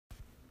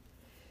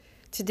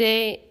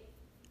Today,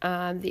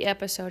 the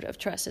episode of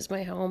Trust is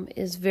My Home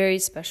is very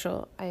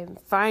special. I am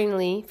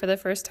finally, for the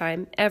first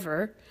time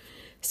ever,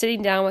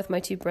 sitting down with my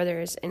two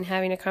brothers and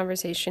having a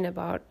conversation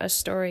about a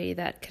story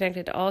that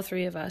connected all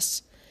three of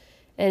us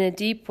in a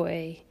deep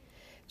way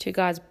to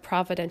God's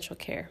providential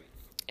care.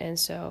 And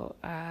so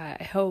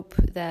I hope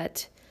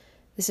that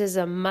this is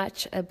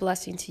a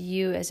blessing to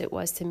you as it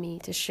was to me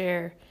to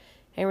share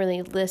and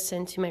really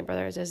listen to my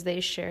brothers as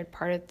they shared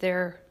part of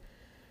their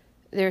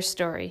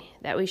story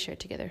that we shared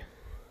together.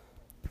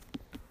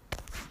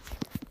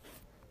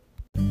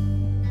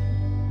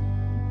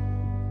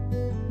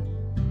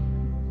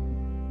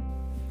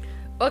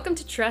 Welcome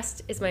to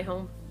Trust is My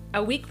Home,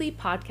 a weekly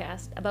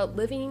podcast about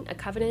living a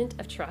covenant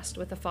of trust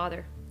with the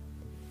Father.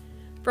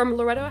 From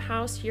Loretto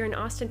House here in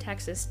Austin,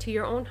 Texas, to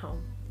your own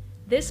home,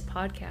 this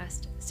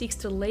podcast seeks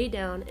to lay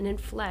down and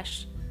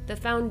enflesh the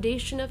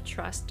foundation of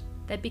trust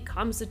that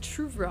becomes the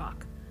true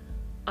rock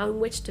on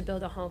which to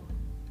build a home.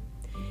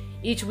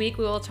 Each week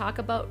we will talk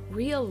about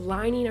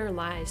realigning our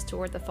lives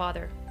toward the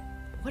Father.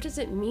 What does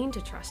it mean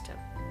to trust Him?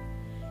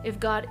 If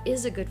God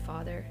is a good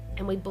Father,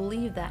 and we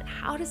believe that,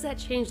 how does that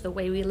change the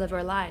way we live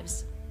our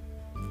lives?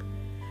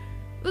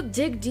 We'll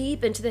dig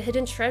deep into the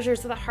hidden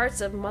treasures of the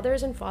hearts of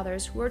mothers and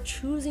fathers who are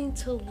choosing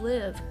to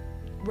live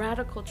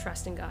radical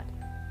trust in God,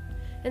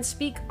 and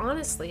speak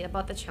honestly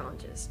about the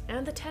challenges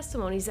and the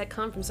testimonies that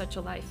come from such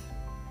a life.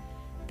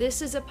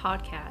 This is a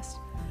podcast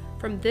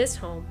from this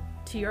home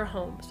to your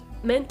homes,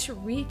 meant to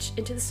reach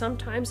into the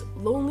sometimes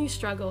lonely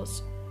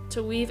struggles,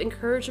 to weave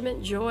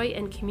encouragement, joy,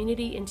 and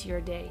community into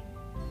your day.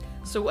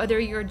 So whether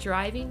you're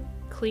driving,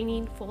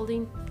 cleaning,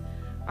 folding,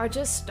 or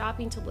just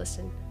stopping to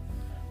listen,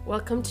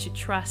 welcome to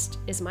Trust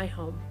is My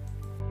Home.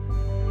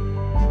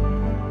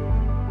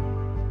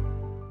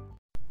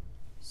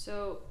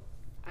 So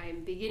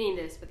I'm beginning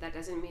this, but that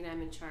doesn't mean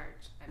I'm in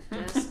charge.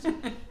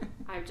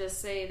 I'm just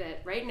saying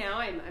that right now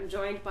I'm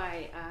joined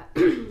by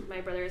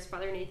my brothers,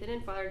 Father Nathan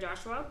and Father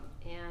Joshua,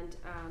 and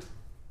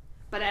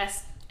but at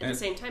the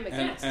same time a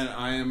guest. And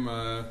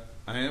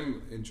I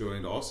am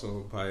joined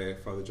also by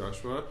Father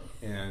Joshua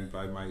and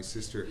by my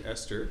sister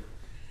Esther.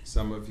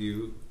 Some of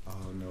you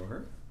know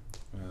her.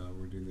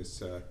 We're doing this.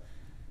 The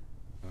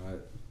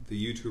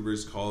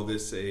YouTubers call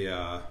this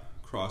a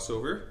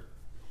crossover.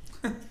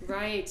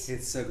 Right.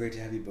 It's so great to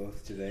have you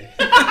both today.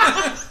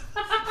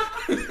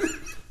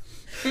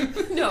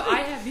 No, I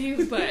have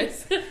you,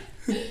 but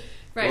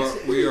right. Well,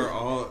 we are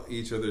all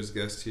each other's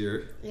guests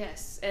here.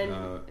 Yes, and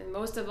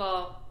most of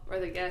all, are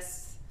the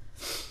guests.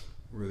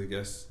 We're the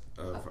guests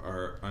of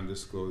our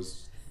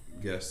undisclosed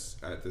guests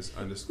at this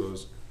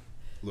undisclosed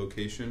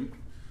location.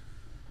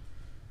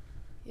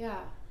 Yeah.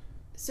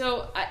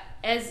 So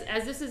as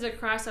this is a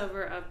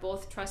crossover of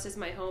both Trust is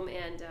My Home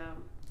and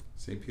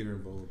St. Peter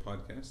and Volo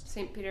podcast.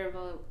 St. Peter and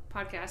Volo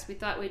podcast, we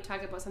thought we'd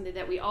talk about something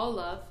that we all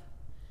love,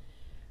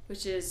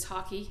 which is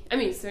hockey. I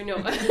mean, so no.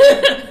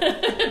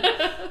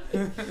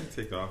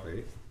 Take off,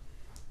 eh?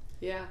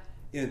 Yeah.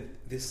 Yeah,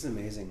 this is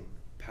amazing.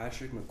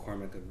 Patrick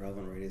McCormick of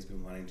Relevant Radio has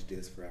been wanting to do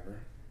this forever.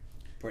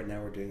 But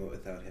now we're doing it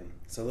without him.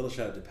 So a little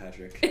shout out to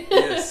Patrick.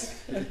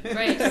 Yes.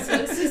 Right. So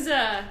this is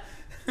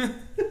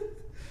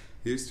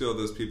Here's to all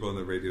those people on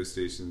the radio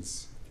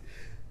stations.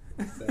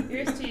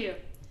 Here's to you.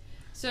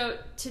 So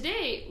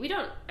today we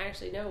don't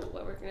actually know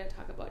what we're going to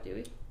talk about, do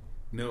we?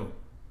 No.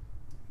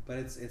 But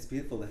it's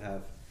beautiful to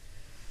have.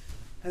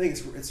 I think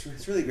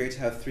it's really great to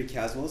have three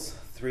casuals.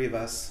 Three of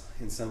us,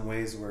 in some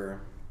ways, we're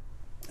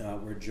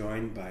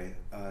joined by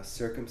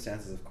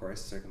circumstances, of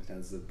course,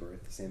 circumstances of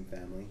birth, the same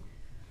family.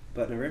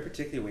 But in a very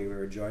particular way, we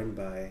were joined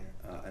by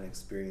an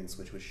experience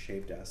which was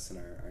shaped us in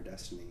our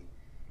destiny.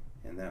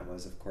 And that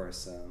was, of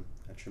course,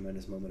 a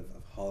tremendous moment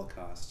of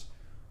Holocaust,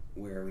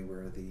 where we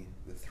were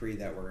the three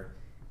that were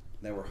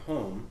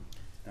home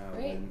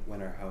right.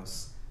 when our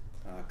house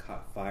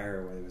caught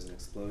fire, where there was an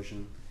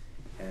explosion,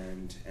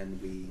 and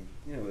we,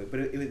 there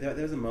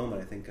was a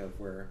moment, I think, of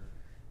where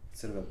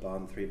instead of a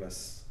bomb, the three of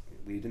us,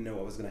 we didn't know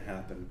what was going to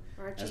happen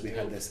as we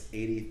had this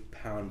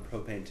 80-pound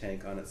propane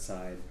tank on its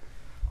side,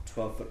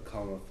 12-foot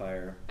column of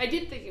fire. I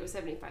did think it was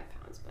 75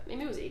 pounds, but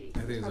maybe it was 80. I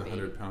think it's a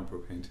 100-pound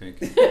propane tank.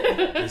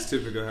 It's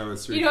typical how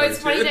it's referred to. It's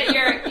funny that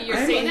you're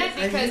saying that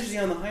because I'm usually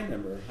on the high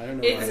number. I don't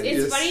know why.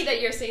 It's funny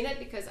that you're saying that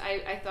because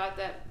I thought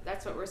that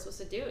that's what we're supposed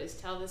to do, is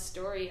tell the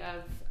story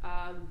of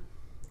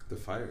the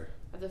fire.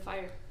 Of the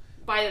fire.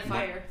 By the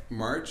fire.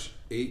 March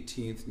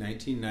 18th,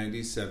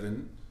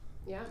 1997.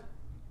 Yeah.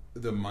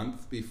 The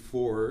month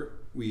before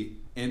we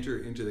enter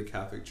into the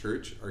Catholic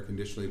Church, are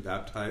conditionally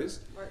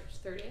baptized. March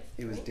 30th.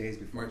 It was days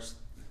before.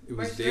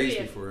 March days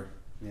before.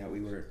 Yeah,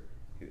 we were.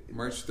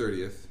 March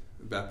 30th.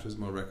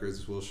 Baptismal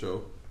records will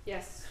show.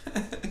 Yes.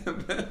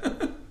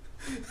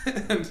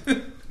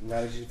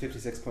 Latitude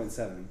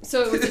 56.7.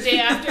 So it was the day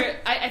after.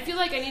 I feel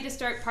like I need to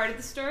start part of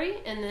the story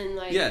and then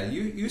Yeah,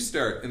 you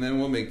start and then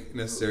we'll make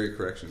necessary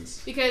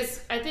corrections.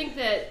 Because I think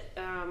that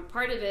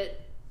part of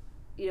it,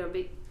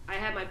 I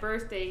had my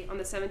birthday on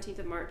the 17th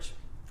of March.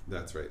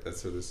 That's right.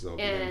 That's where this is all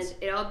begins. begins.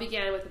 And it all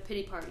began with a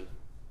pity party.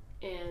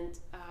 And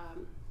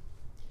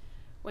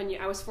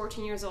I was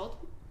 14 years old,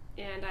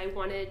 and I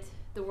wanted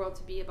the world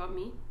to be about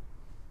me.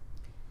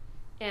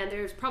 And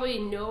there's probably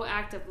no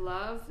act of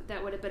love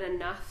that would have been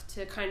enough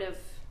to kind of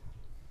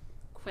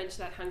quench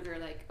that hunger,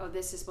 like, oh,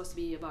 this is supposed to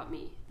be about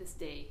me. This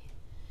day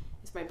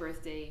is my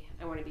birthday.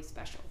 I want to be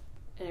special.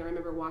 And I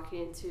remember we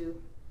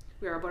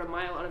were about a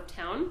mile out of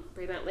town,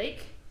 Braymount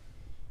Lake,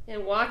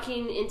 and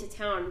walking into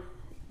town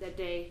that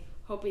day,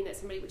 hoping that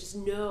somebody would just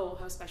know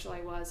how special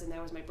I was, and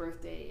that was my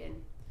birthday,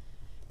 and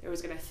there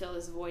was going to fill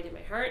this void in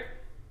my heart.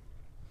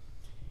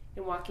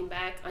 And walking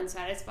back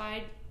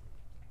unsatisfied,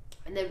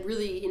 and then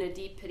really in a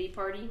deep pity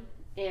party.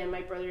 And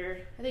my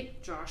brother, I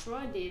think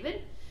Joshua and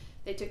David,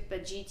 they took the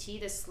GT,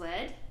 the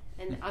sled,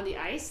 and on the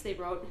ice they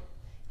wrote,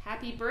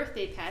 "Happy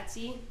birthday,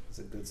 Patsy." It's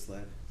a good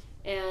sled.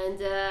 And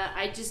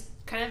I just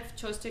kind of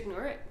chose to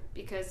ignore it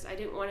because I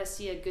didn't want to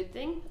see a good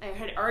thing. I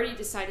had already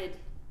decided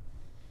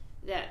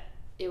that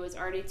it was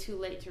already too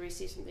late to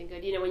receive something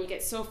good. You know, when you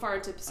get so far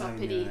into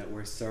self-pity.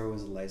 Where sorrow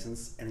was a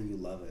license and you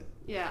love it.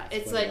 Yeah, That's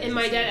it's like, and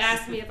my dad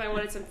asked me if I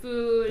wanted some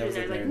food, and I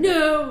was like,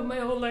 no, my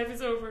whole life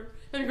is over.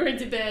 I'm going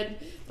to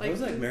bed. Like, it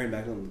was like Mary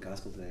Magdalene in the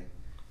gospel today.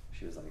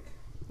 She was like...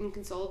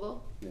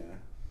 inconsolable? Yeah.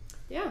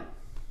 Yeah.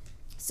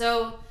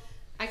 So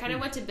I kind of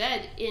went to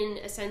bed in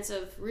a sense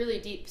of really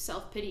deep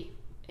self-pity.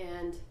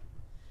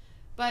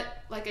 But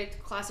like a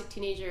classic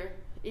teenager,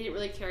 it didn't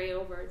really carry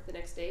over the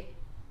next day.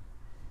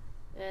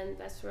 And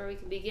that's where we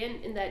can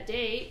begin. In that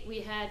day,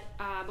 we had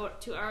about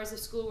 2 hours of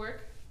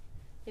schoolwork,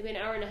 maybe an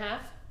hour and a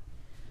half.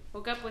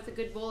 Woke up with a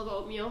good bowl of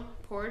oatmeal,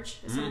 porridge,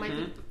 as some of my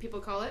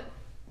people call it.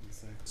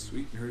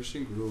 Sweet,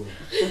 nourishing gruel.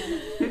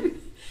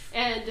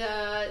 And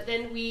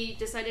then we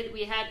decided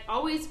we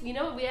always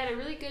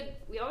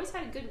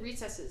had good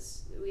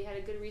recesses. We had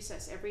a good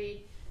recess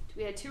we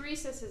had 2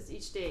 recesses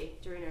each day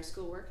during our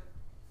schoolwork.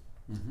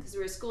 Because we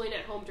were schooling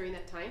at home during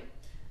that time.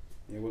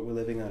 Yeah, we're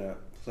living at a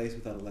place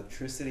without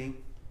electricity.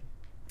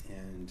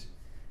 And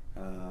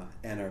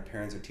our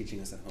parents are teaching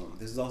us at home.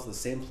 This is also the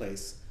same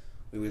place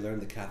where we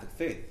learned the Catholic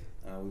faith.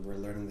 We were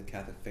learning the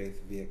Catholic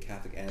faith via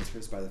Catholic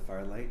Answers by the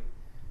Firelight.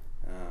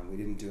 We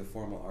didn't do a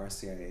formal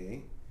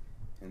RCIA,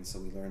 and so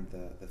we learned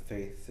the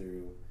faith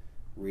through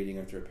reading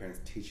after our parents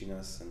teaching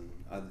us and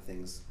other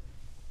things.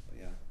 But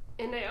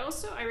yeah. And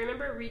I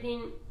remember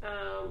reading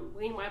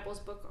Wayne Weibel's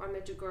book on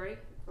Medjugorje.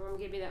 My mom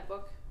gave me that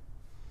book,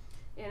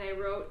 and I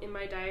wrote in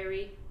my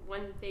diary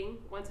one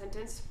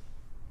sentence: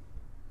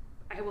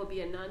 I will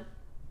be a nun.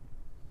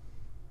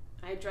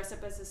 I dressed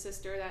up as a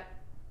sister that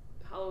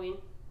Halloween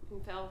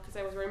and fell because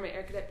I was wearing my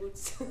Air Cadet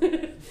boots.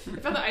 I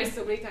fell the ice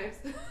so many times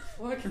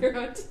walking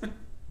around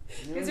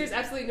because there's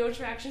absolutely no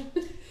traction.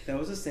 That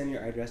was the same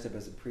year I dressed up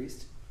as a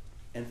priest,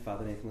 and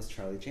Father Nathan was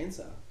Charlie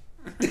Chainsaw.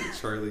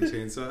 Charlie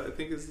Chainsaw, I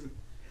think is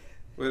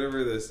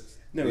whatever this.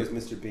 No, it was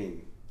Mr.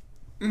 Bean.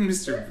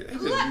 Mr. Bean.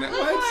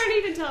 Lauren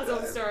even tells his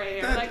own story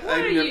here. Like, what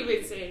are you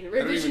even saying? I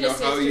don't even know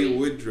how you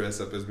would dress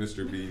up as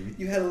Mr. Bean.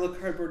 You had a little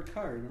cardboard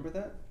car. Remember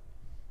that?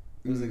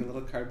 It was like a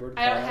little cardboard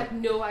car. I have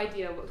no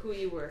idea who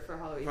you were for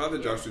Halloween. Father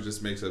Joshua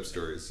just makes up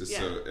stories just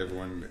so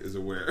everyone is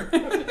aware.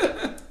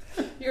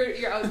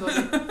 You're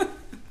outvoted.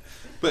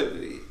 But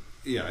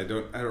yeah, I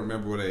don't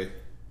remember what I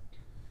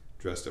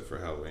dressed up for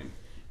Halloween.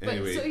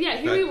 Anyway, so yeah,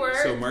 here we were.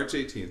 So March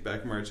 18th,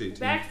 back March 18th.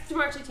 Back to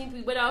March 18th,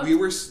 we went out. We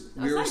were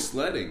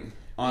sledding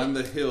on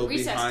the hill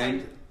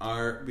behind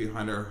our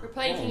We're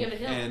playing home. King of the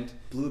Hill. And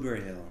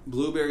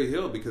Blueberry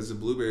Hill, because the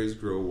blueberries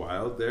grow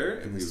wild there,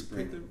 and we would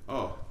spring. pick them.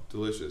 Oh,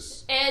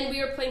 delicious. And we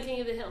were playing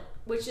King of the Hill,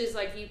 which is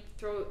like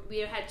we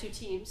had 2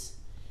 teams,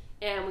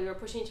 and we were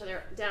pushing each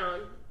other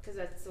down because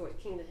that's the way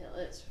King of the Hill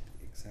is.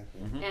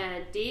 Exactly. Mm-hmm.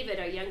 And David,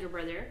 our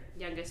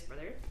youngest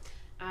brother,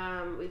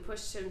 we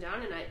pushed him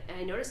down, and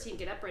I noticed he didn't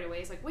get up right away.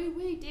 He's like,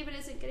 wait, David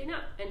isn't getting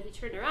up. And he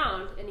turned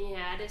around, and he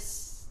had a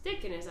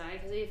stick in his eye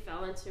because he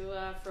fell into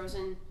a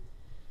frozen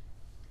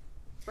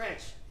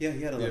branch. Yeah,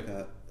 he had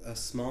a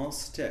small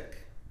stick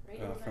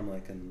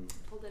from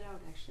pulled it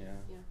out, actually.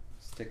 Yeah.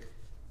 Stick.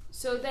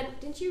 So then,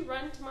 didn't you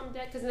run to Mom and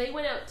Dad? Because they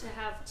went out to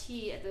have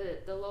tea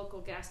at the local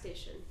gas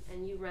station,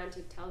 and you ran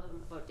to tell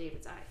them about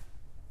David's eye.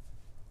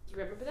 Do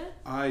you remember that?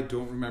 I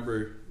don't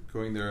remember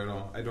going there at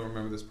all. I don't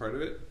remember this part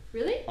of it.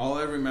 Really? All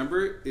I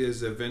remember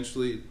is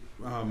eventually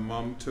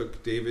Mom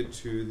took David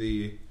to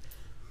the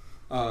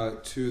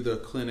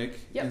clinic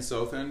in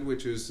Southend,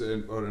 which is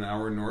about an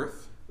hour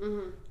north.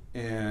 Mm-hmm.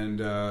 And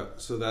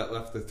so that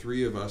left the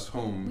 3 of us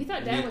home. We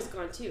thought Dad was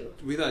gone too.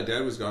 We thought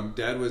Dad was gone.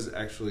 Dad was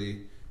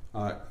actually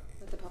at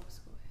the public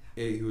school.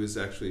 He was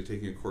actually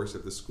taking a course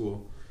at the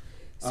school.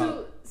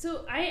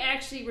 So I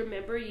actually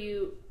remember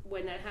you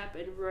when that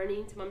happened,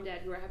 running to Mom and Dad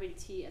who were having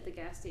tea at the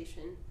gas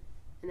station,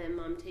 and then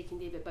Mom taking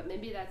David. But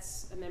maybe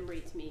that's a memory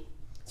to me.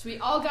 So we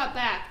all got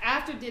back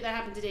after that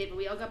happened to David.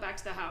 We all got back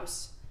to the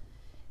house,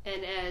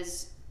 and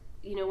as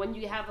you know, when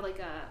you have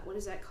like what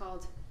is that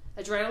called?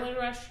 Adrenaline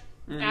rush.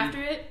 Mm-hmm.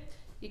 After it,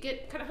 you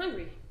get kind of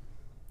hungry.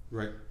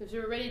 Right. Because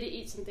we're ready to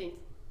eat something.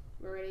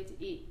 We're ready to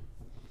eat.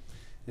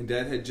 And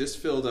Dad had just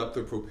filled up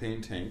the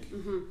propane tank,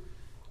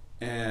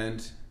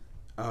 and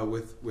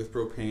with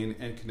propane,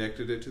 and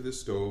connected it to the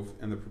stove.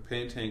 And the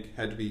propane tank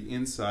had to be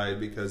inside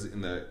because in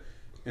the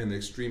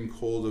extreme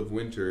cold of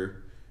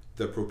winter,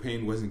 the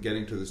propane wasn't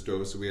getting to the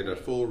stove, so we had a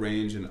full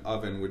range and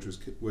oven, which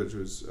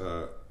was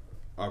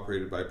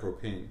operated by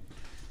propane.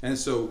 And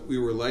so we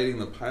were lighting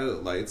the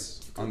pilot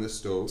lights on the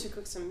stove to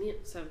cook some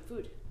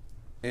food.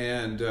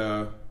 And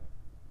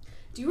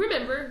do you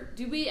remember?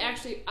 Do we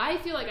actually? I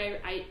feel like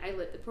I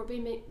lit the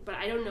propane, but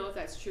I don't know if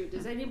that's true.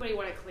 Does anybody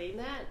want to claim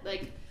that?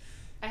 Like,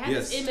 I have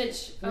this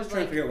image. I was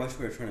trying to figure out what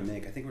we were trying to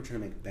make. I think we're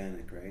trying to make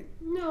bannock, right?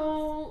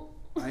 No.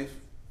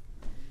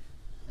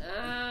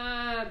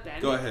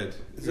 Bannock. Go ahead.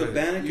 So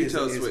bannock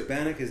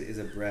is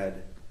a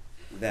bread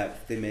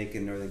that they make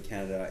in northern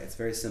Canada. It's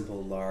very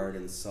simple: lard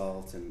and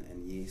salt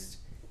and yeast.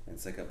 And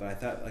it's but I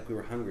thought we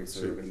were hungry,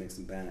 so we were going to make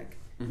some bannock.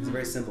 It's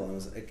very simple. And it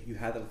was you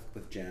had it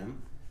with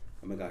jam.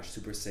 Oh my gosh,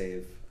 Super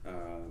Save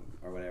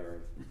or whatever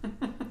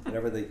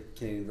the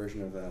Canadian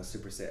version of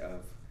Super Save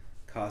of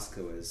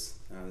Costco is,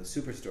 the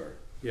Superstore.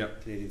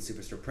 Yep. Canadian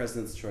Superstore,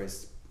 President's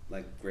Choice,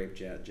 grape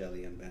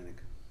jelly and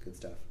bannock, good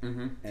stuff.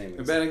 Mm-hmm. Anyways,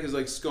 and bannock is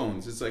like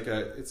scones. It's like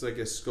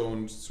a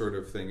scone sort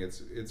of thing.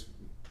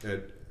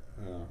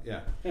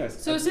 Yeah.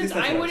 Anyways, so since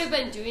I would have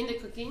been doing the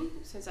cooking,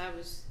 since I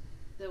was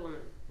the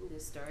woman in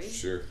this story,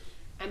 sure.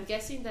 I'm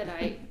guessing that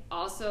I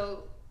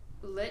also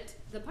lit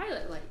the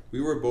pilot light.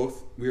 We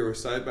were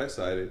side by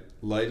side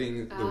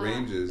lighting the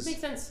ranges. That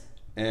makes sense.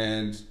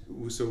 And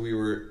so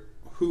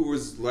who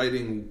was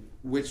lighting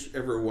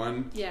whichever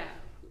one? Yeah.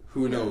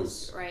 Who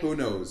knows? Right. Who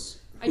knows?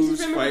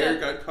 Whose fire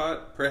got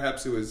caught?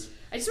 Perhaps it was.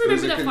 I just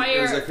remember the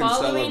fire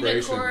following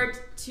the cord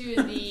to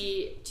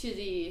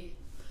the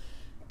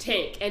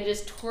tank and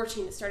just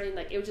torching, starting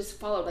it would just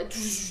follow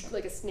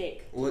like a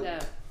snake.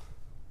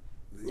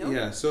 Nope.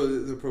 Yeah, so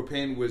the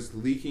propane was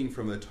leaking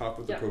from the top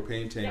of the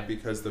propane tank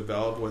because the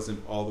valve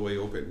wasn't all the way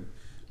open.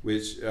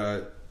 Which,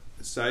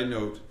 side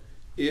note,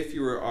 if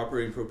you were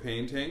operating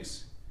propane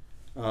tanks,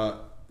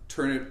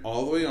 turn it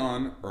all the way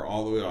on or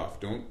all the way off.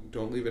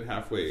 Don't leave it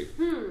halfway,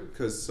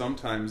 because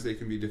sometimes they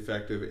can be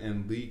defective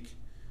and leak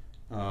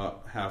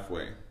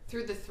halfway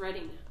through the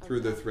threading.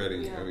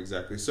 Yeah.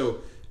 Exactly.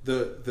 So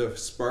the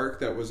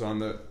spark that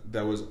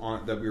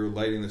we were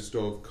lighting the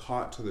stove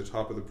caught to the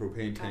top of the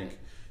propane tank.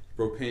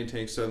 Propane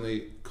tank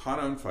suddenly caught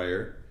on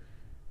fire,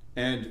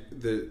 and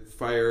the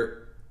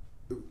fire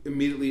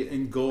immediately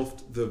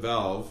engulfed the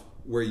valve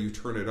where you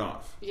turn it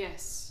off.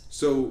 Yes.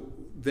 So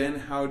then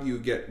how do you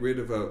get rid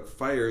of a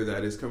fire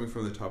that is coming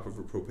from the top of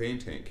a propane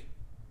tank?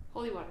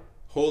 Holy water.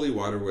 Holy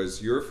water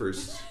was your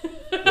first.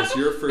 I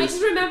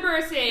just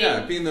remember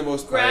saying, being the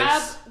most grab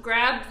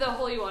the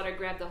holy water,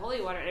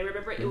 and I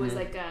remember it was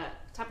like a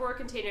Tupperware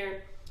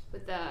container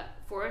with the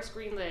forest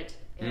green lid,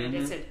 and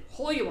it said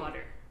holy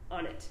water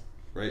on it.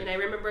 Right. And I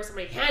remember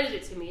somebody handed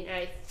it to me, and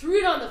I threw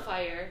it on the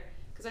fire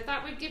because I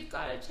thought we'd give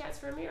God a chance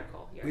for a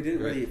miracle here. We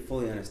didn't really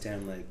fully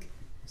understand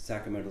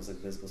sacramentals like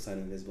visible sign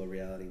and visible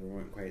reality. We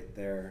weren't quite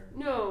there.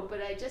 No, but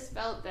I just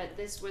felt that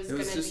this was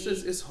going to be...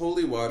 It's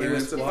holy water. It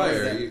was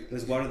fire. It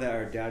was water that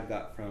our dad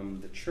got from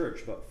the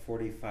church about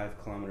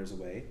 45 kilometers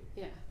away.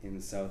 Yeah. In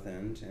the South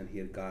End, and he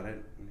had got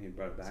it and he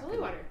brought it back. It's holy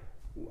water.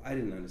 I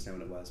didn't understand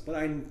what it was, but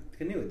I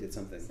knew it did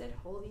something. It said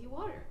holy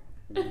water.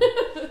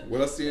 What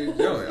else do you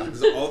know?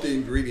 There's all the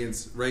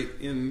ingredients right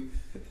on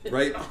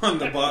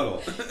the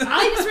bottle.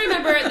 I just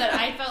remember that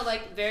I felt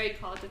very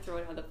called to throw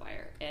it on the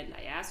fire, and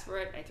I asked for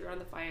it. I threw it on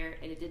the fire,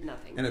 and it did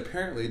nothing. And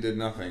apparently did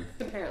nothing.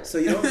 Apparently. So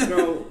you don't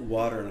throw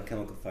water on a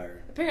chemical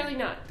fire? Apparently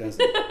not.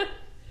 Doesn't.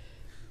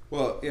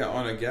 Well, yeah,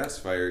 on a gas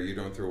fire you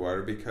don't throw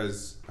water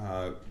because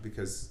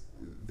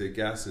the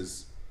gas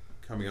is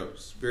coming out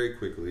very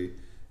quickly,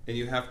 and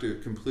you have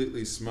to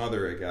completely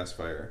smother a gas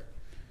fire.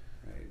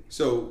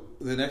 So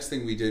the next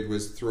thing we did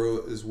was throw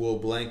this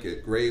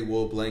gray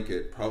wool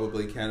blanket,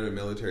 probably Canada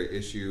military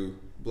issue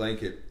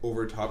blanket,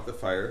 over top the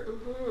fire.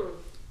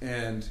 Mm-hmm.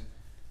 And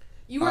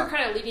you were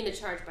kind of leading the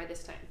charge by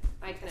this time.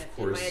 I kind of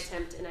did my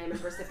attempt, and I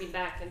remember stepping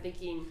back and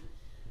thinking,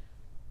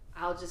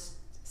 I'll just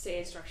say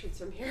instructions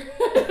from here.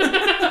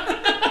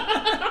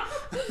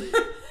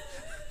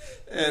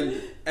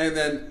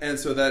 and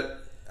so that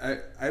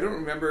I don't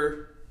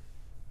remember.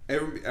 I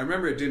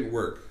remember it didn't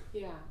work.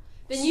 Yeah.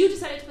 Then you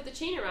decided to put the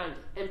chain around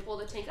and pull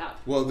the tank up.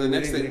 Well, the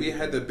next thing, we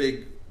had the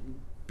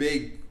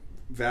big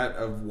vat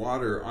of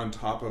water on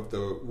top of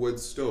the wood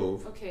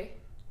stove. Okay.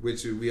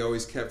 Which we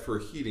always kept for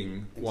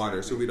heating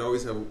water. So we'd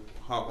always have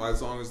hot,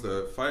 as long as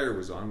the fire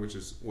was on, which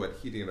is what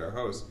heating at our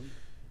house. Mm-hmm.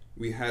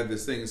 We had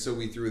this thing, so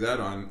we threw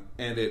that on,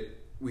 and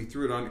we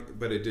threw it on,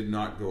 but it did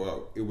not go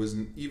out. It was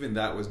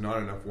that was not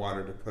enough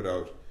water to put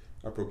out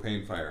a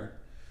propane fire.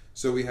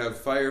 So we have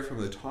fire from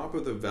the top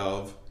of the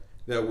valve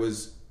that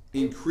was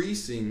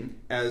increasing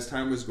as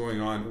time was going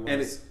on,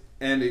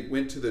 and it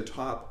went to the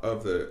top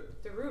of the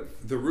roof.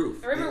 The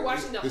roof. I remember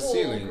watching the hole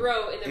ceiling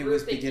grow in the roof. It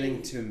was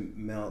beginning to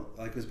melt,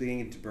 it was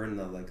beginning to burn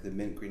the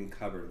mint green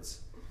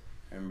cupboards.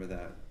 I remember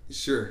that.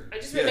 Sure. I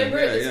just remember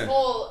this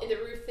hole in the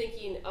roof,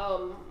 thinking,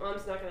 "Oh,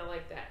 Mom's not gonna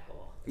like that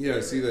hole." Yeah,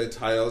 see the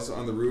tiles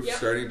on the roof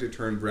starting to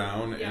turn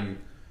brown,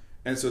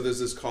 and so there's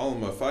this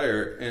column of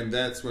fire, and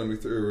that's when we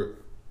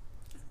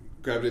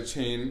grabbed a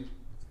chain,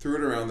 threw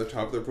it around the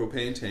top of the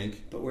propane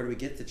tank. But where do we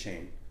get the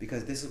chain?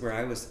 Because this is where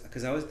I was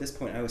at this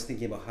point I was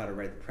thinking about how to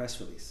write the press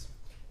release.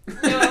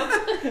 No.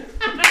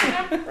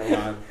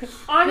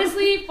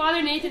 Honestly,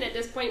 Father Nathan at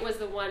this point was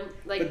the one,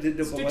 like,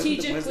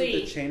 strategically. Wasn't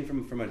the chain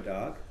from a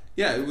dog?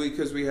 Yeah,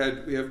 because we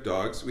have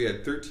dogs. We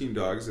had 13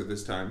 dogs at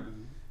this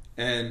time,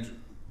 and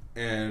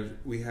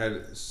we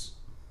had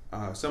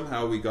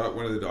somehow we got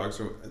one of the dogs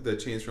from the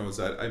chains from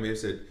outside. I may have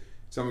said,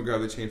 "Someone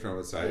grab the chain from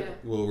outside." Yeah.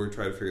 Well, we're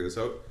trying to figure this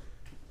out.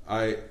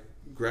 I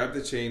grabbed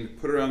the chain,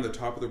 put it on the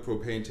top of the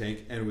propane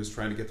tank, and was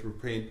trying to get the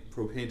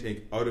propane tank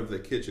out of the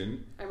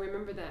kitchen. I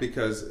remember that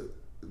because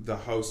the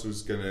house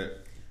was gonna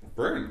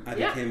burn. I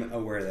became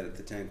aware that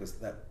the tank was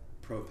that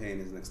propane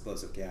is an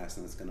explosive gas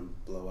and it's gonna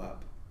blow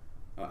up.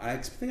 I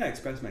think I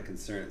expressed my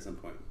concern at some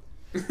point.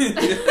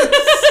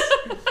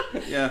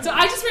 Yeah. So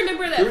I just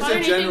remember that there was Father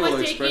a general Nathan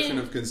was expression taking,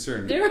 of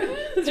concern.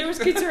 There was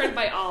concern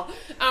by all.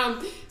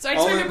 So I just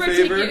All in remember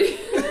favor? taking.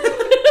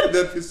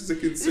 That this is a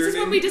concerning. This is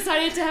when we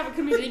decided to have a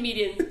community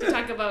meeting to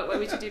talk about what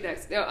we should do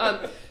next.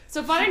 No,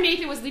 so Father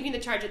Nathan was leading the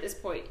charge at this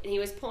point, and he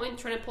was trying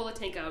to pull the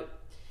tank out,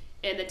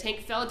 and the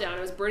tank fell down.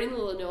 It was burning the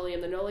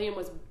linoleum. The linoleum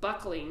was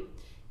buckling,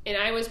 and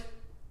I was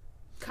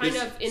kind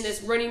of in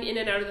this running in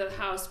and out of the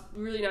house,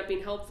 really not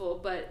being helpful.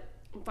 But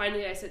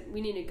finally, I said,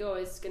 "We need to go.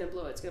 It's gonna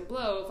blow. It's gonna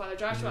blow." Father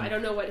Joshua, I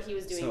don't know what he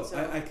was doing.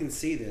 So I can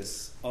see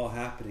this all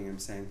happening. I'm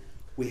saying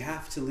we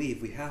have to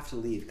leave. We have to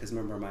leave because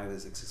remember, I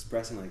was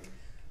expressing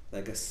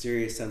like a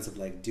serious sense of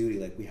like duty.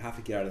 Like we have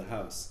to get out of the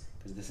house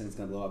because this thing's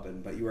gonna blow up.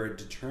 But you are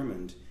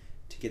determined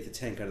to get the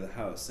tank out of the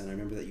house. And I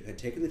remember that you had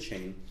taken the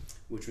chain,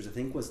 which was I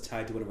think was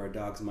tied to one of our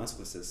dogs,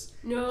 Muscluses.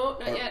 No,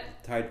 not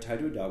yet. Tied to a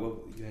dog.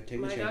 Well, you had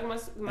taken the chain. My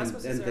dog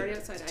Musclus is already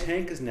outside. The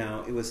tank is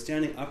now. It was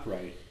standing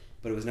upright,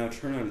 but it was now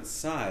turned on its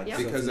side. Yep.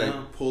 So because it's I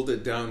now, pulled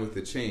it down with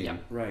the chain.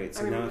 Yep. right.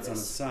 So I now remember it's on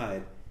this. its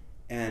side,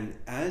 and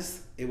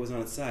as it was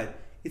on its side,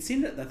 it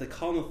seemed that the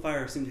column of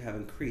fire seemed to have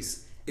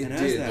increased. It and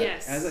did.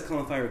 As that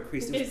column of fire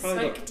increased, it was It's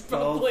probably like about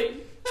 12. bubbling.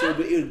 So it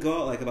would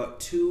go out like about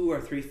 2 or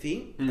 3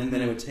 feet, and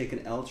then Mhm. it would take an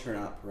L turn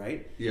up,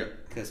 right? Yeah.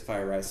 Because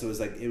fire rise. So it was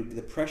like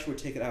the pressure would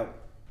take it out.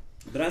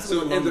 But as it So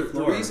went along and the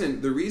floor,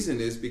 the reason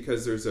is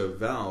because there's a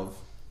valve.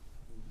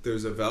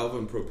 There's a valve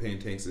in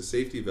propane tanks, a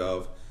safety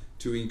valve,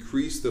 to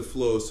increase the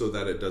flow so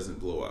that it doesn't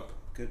blow up.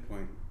 good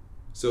point.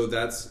 So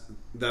that's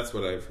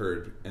what I've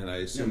heard, and I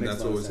assume makes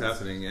that's a lot what of was sense.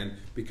 happening. And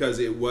because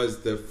it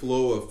was the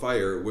flow of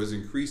fire was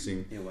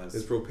increasing, It was.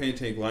 this propane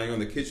tank lying on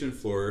the kitchen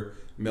floor,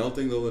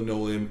 melting the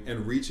linoleum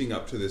and reaching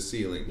up to the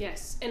ceiling.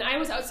 Yes, and I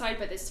was outside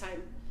by this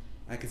time.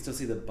 I can still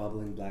see the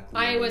bubbling black. I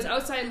linoleum. was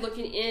outside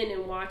looking in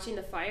and watching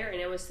the fire,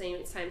 and I was saying,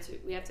 "It's time to.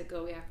 We have to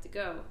go. We have to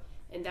go."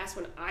 And that's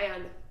when I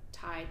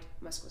untied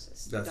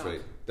Muscluses. the That's dog.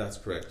 right. That's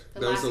correct. The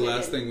That was last the thing I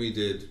last did. thing we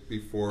did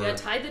before. We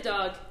untied the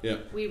dog. Yeah.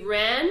 We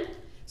ran.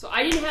 So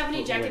I didn't have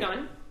any Oh, jacket wait.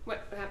 on.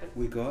 What happened?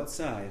 We go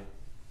outside,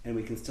 and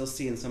we can still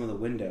see in some of the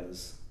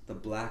windows the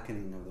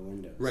blackening of the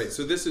windows. Right.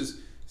 So this is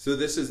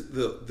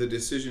the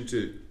decision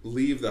to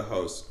leave the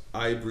house.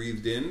 I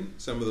breathed in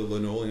some of the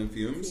linoleum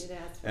fumes, See,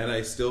 that's and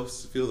I still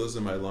feel those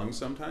in my lungs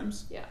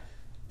sometimes. Yeah.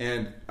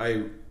 And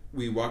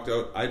we walked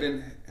out. I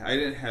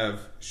didn't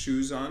have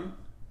shoes on.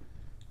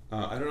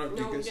 I don't know if No,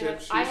 you we guys didn't have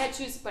have, shoes. I had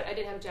shoes, but I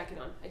didn't have a jacket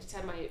on. I just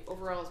had my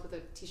overalls with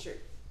a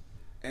t-shirt.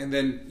 And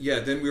then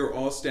then we were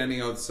all standing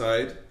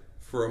outside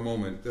for a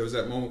moment. There was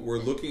that moment we're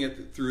looking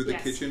at through the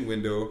Yes. kitchen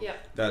window. Yeah.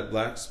 That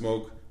black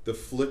smoke, the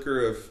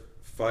flicker of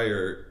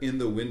fire in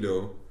the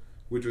window,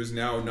 which was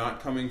now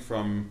not coming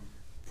from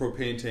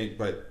propane tank,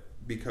 but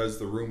because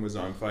the room was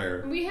on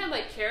fire. We had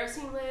like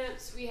kerosene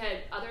lamps. We had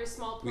other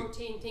small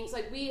propane things.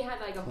 Like we had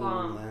like a Coal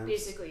bomb, lamps.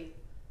 basically.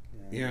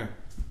 Yeah.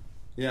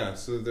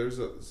 So this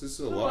is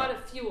a A lot. lot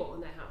of fuel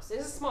in that house.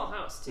 It's a small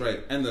house too.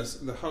 Right, and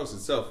the house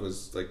itself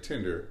was like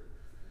tinder.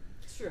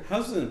 It's true. The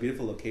house is in a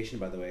beautiful location,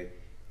 by the way.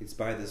 It's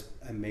by this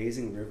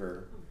amazing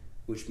river,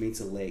 which meets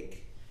a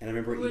lake. And I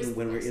remember It was even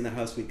when we were nice. in the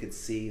house, we could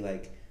see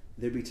like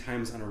there'd be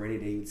times on a rainy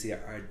day you'd see.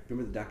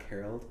 Remember the Duck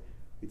Herald?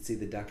 We'd see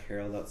the Duck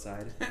Herald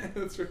outside.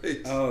 That's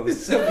right. Oh, it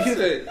was so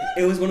beautiful.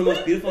 It was one of the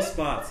most beautiful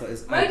spots. It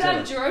was My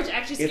dog idyllic. George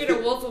actually If scared the-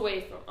 a wolf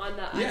away on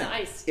the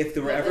ice. If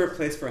there were Yeah, ever a that's-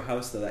 place for a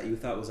house though that you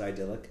thought was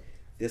idyllic,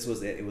 this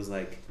was it. It was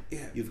like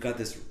Yeah. you've got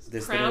this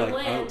Crown little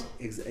like land.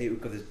 you've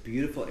got this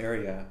beautiful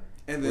area.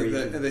 And where you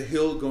the can- the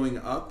hill going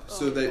up,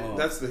 so Oh.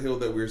 that's the hill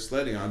that we were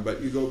sledding on.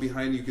 But you go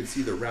behind, you could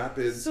see the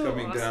rapids So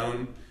coming awesome.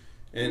 down,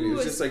 and Ooh, it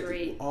was it's just like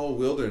great. all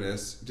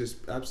wilderness,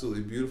 just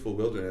absolutely beautiful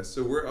wilderness.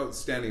 So we're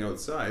standing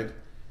outside,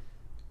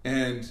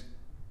 and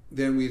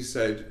then we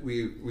decided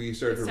we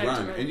started to It's time to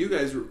run, run. and you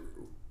guys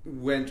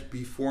went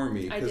before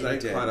me I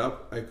because did. I caught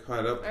up. I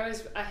caught up. I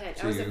was ahead.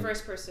 To I was the you.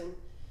 first person.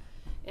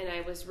 And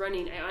I was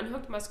running. I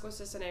unhooked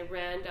Muscluses and I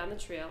ran down the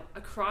trail,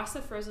 across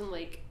the frozen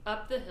lake,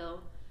 up the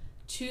hill,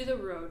 to the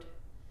road.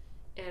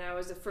 And I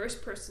was the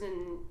first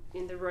person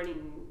in the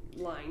running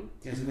line.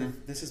 Yeah, so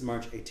this is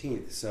March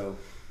 18th. So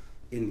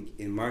in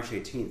March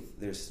 18th,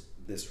 there's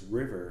this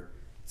river.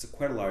 It's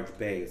quite a large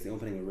bay. It's the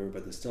opening of a river,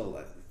 but there's still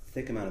a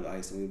thick amount of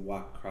ice, and we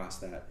walk across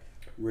that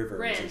river.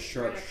 Ran It's a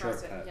short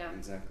across it, shortcut. yeah.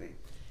 Exactly.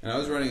 And I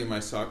was running in my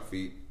sock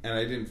feet, and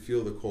I didn't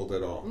feel the cold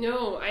at all.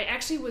 No, I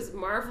actually was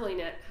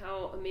marveling at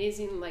how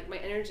amazing, like, my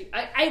energy.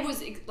 I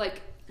was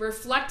like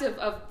reflective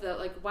of the,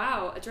 like,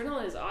 wow,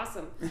 adrenaline is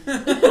awesome.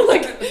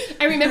 Like,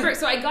 I remember,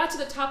 so I got to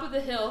the top of the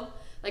hill,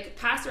 like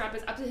past the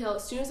rapids, up the hill.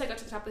 As soon as I got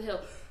to the top of the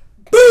hill,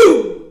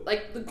 boom!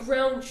 Like, the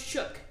ground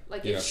shook.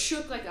 Like, it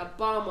shook like a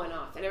bomb went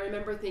off. And I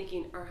remember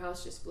thinking, our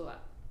house just blew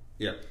up.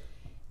 Yeah.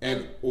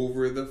 And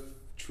over the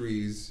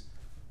trees,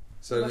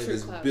 suddenly Mushroom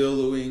this cloud.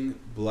 billowing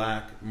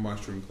black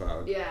mushroom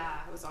cloud.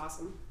 Yeah, it was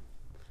awesome.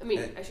 I mean,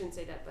 I shouldn't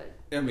say that, but...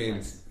 I mean, it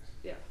was.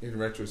 Yeah. in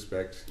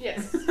retrospect.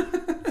 Yes.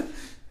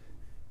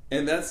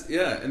 And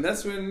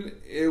that's when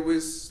it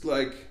was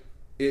like,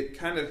 it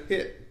kind of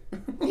hit.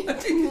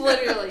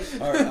 Literally.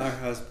 Our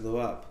house blew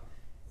up.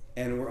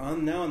 And we're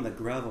now on the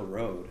gravel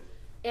road.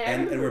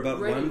 And And we're about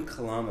running. 1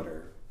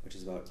 kilometer, which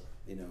is about,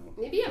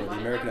 Maybe a for the mile,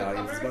 American half a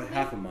audience, it's kilometer,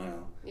 about half a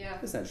mile, Yeah.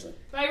 essentially.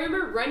 But I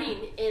remember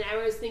running, and I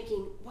was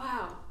thinking,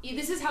 wow,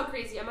 this is how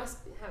crazy. I must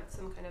have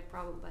some kind of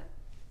problem, but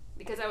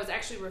because I was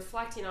actually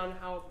reflecting on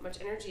how much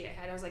energy I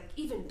had, I was like,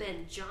 even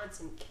Ben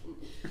Johnson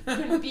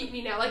couldn't beat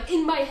me now. Like,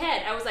 in my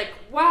head, I was like,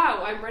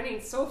 wow, I'm running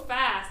so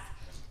fast.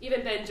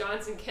 Even Ben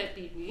Johnson can't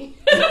beat me.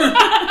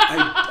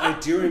 I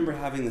do remember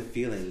having the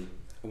feeling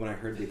when I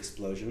heard the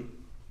explosion,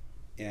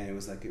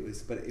 and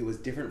but it was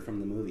different from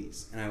the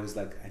movies, and I was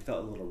like, I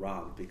felt a little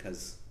robbed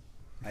because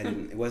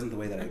it wasn't the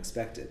way that I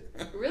expected.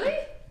 Really?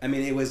 I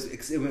mean, it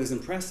was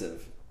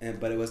impressive,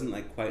 but it wasn't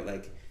like quite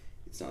like,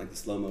 it's not like the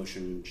slow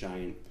motion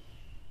giant,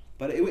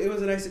 but it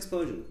was a nice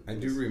explosion. I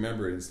do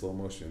remember it in slow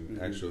motion,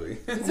 actually.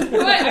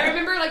 What? I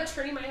remember like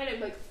turning my head and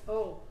like,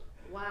 oh,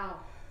 wow,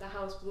 the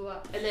house blew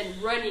up, and then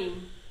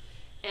running.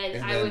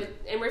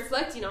 And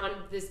reflecting on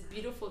this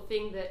beautiful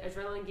thing that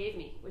adrenaline gave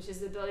me, which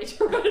is the ability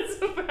to run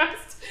so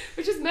fast,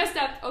 which is messed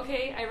up.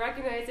 Okay, I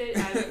recognize it.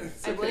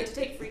 I'm willing to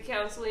take free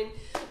counseling,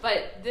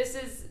 but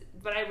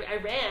I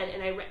ran,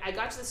 and I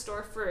got to the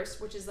store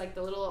first, which is like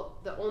the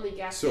only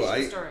gas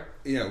station store.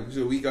 Yeah,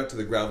 so we got to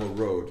the gravel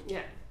road.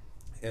 Yeah.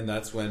 And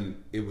that's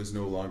when it was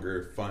no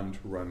longer fun to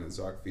run in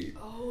sock feet.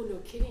 Oh, no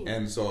kidding.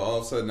 And so all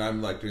of a sudden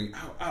I'm like doing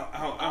ow, ow,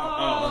 ow,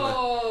 ow,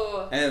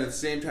 ow. And at the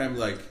same time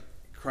like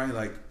crying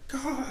like,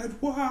 God,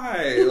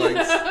 why? Like,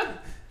 I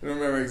don't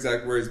remember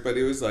exact words, but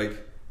it was like,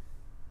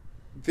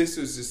 this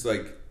was just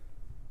like,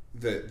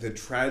 the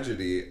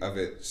tragedy of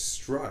it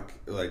struck,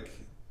 like.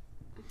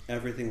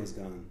 Everything was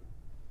gone.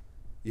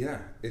 Yeah,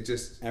 it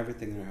just.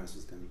 Everything in our house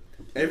was gone.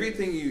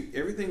 Completely.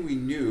 Everything we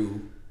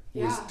knew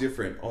was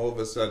different all of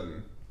a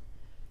sudden.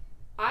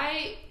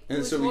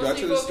 And so we got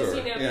to the store.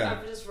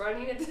 I'm just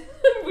running it,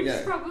 which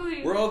is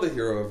probably. We're all the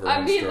hero of our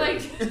own story.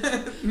 Like,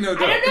 no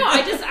doubt. I don't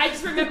know. I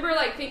just remember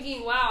like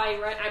thinking, wow,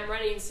 I'm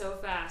running so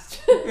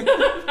fast.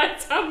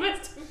 That's how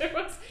messed up it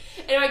was.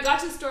 And I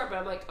got to the store, but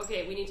I'm like,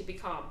 okay, we need to be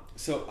calm.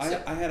 So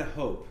I had a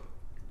hope,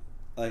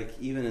 like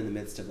even in the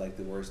midst of like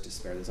the worst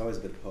despair, there's always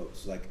a bit of hope.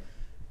 So like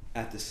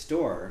at the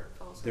store,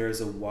 there's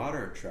a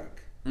water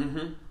truck.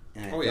 Mm-hmm.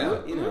 And I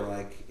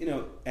thought,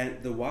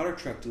 and the water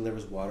truck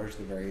delivers water to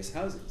the various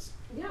houses.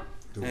 Yeah.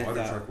 The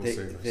water truck will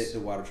save us. The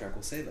water truck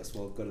will save us.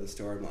 We'll go to the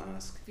store and we'll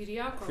ask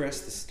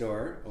Chris, the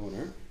store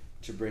owner,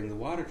 to bring the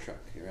water truck,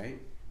 right?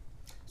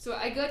 So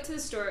I go to the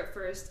store at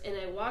first, and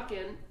I walk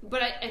in,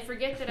 but I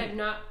forget that I'm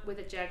not with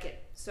a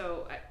jacket.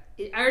 So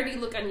I already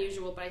look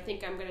unusual, but I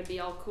think I'm going to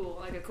be all cool,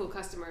 like a cool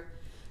customer.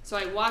 So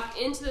I walk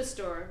into the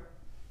store,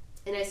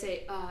 and I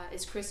say,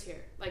 is Chris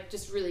here? Like,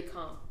 just really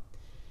calm.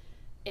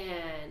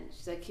 And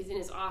she's like, he's in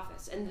his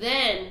office. And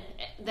then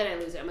I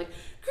lose it. I'm like,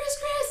 Chris,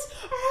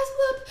 our house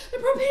blew up, the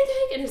propane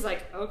tank. And he's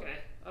like,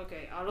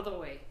 okay, out of the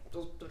way.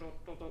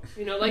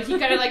 You know, like he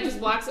kind of like just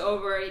walks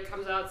over, he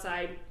comes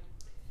outside,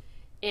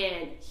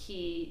 and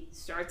he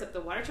starts up the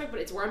water truck, but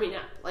it's warming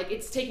up. Like,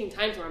 it's taking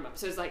time to warm up.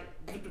 So it's like,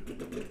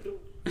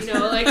 you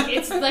know, like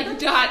it's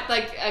like not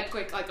like a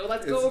quick, like, oh,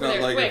 let's go over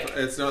there quick.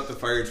 It's not the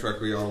fire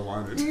truck we all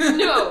wanted.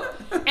 No.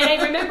 And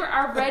I remember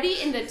already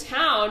in the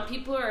town,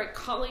 people are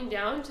calling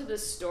down to the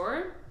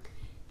store,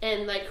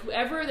 and like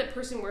whoever the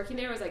person working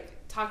there was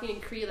like talking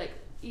in Cree, like,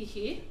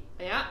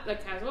 yeah, the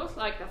casuals,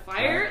 like the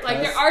fire, like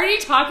they're already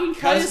talking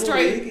kind of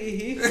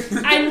story.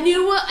 A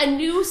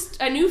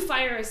new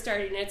fire is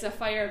starting. And it's a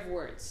fire of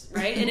words,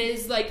 right? And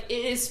it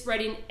is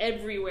spreading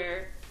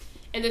everywhere.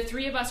 And the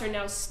three of us are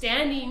now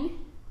standing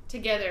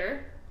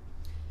together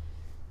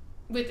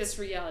with this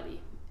reality,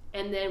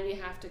 and then we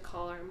have to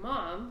call our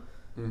mom,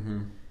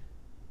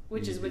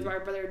 which is with our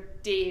brother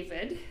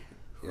David,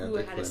 who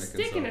had a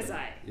stick in his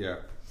eye. Yeah.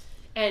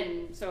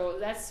 And so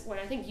that's when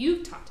I think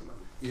you talked to mom.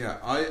 Yeah,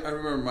 I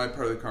remember my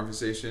part of the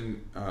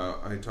conversation.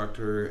 I talked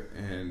to her,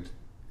 and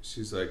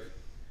she's like,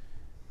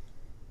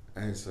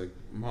 and it's like,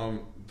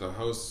 Mom, the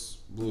house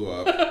blew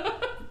up.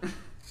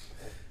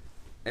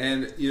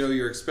 And, you know,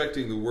 you're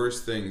expecting the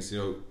worst things. You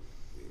know,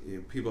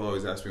 people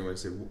always ask me when I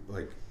say,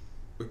 like,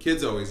 but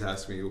kids always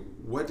ask me,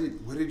 what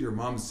did your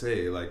mom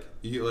say? Like,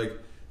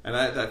 and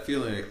I had that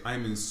feeling like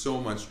I'm in so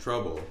much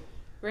trouble.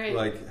 Right.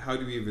 Like, how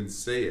do we even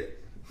say it?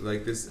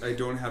 Like this, I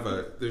don't have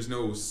there's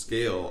no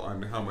scale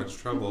on how much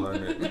trouble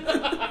I'm in.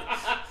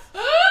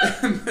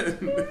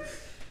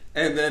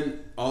 and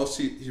then all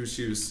she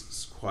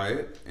was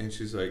quiet, and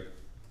she's like,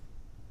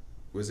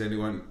 is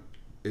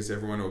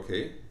everyone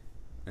okay?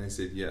 And I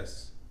said,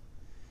 yes.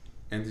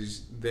 And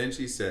then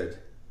she said,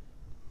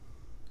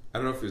 I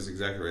don't know if it was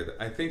exactly right.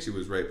 I think she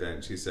was right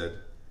then. She said,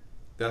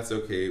 that's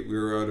okay. We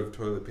were out of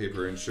toilet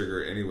paper and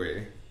sugar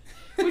anyway.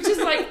 Which is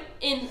like,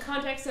 in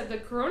context of the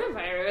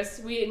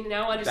coronavirus, we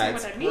now understand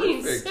what that perfect,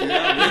 means. Yeah.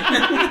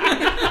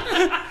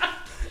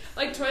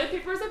 Like, toilet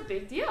paper is a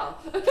big deal.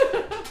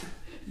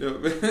 No,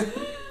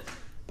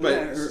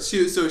 but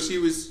she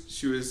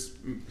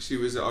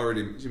was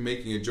already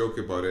making a joke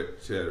about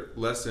it to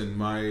lessen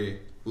my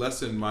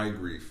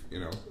grief, you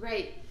know.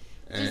 Right.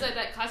 She's like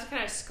that classic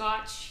kind of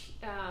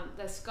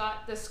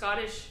the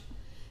Scottish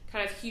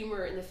kind of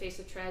humor in the face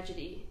of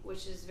tragedy,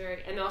 which is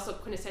and also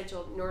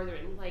quintessential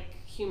Northern like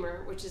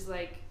humor, which is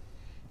like,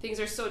 things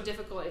are so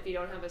difficult, if you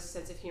don't have a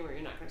sense of humor,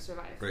 you're not going to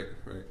survive.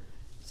 Right.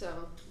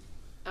 So,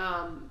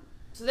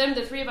 so then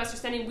the three of us are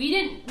standing.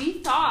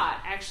 We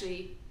thought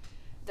actually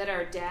that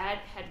our dad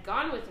had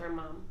gone with our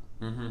mom,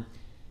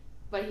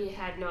 but he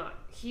had not.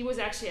 He was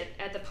actually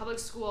at the public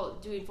school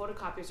doing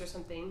photocopiers or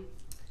something.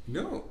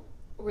 No.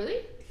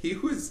 Really? He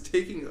was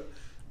taking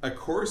a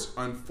course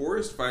on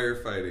forest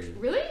firefighting.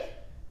 Really?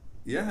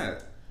 Yeah.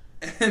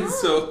 And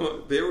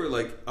so they were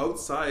like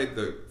outside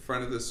the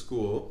front of the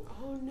school,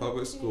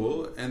 public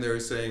school, and they were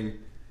saying,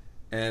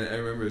 and I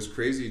remember it was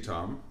Crazy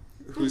Tom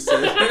who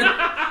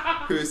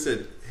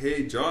said,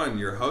 hey John,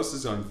 your house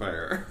is on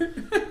fire.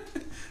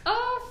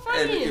 Oh,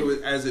 funny. And it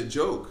was as a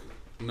joke,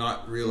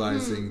 not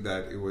realizing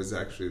that it was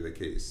actually the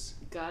case.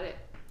 Got it.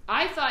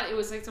 I thought it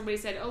was like somebody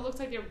said, oh, looks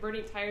like they're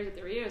burning tires at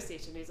the radio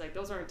station. He's like,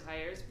 those aren't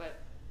tires. But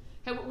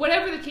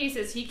whatever the case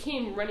is, he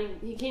came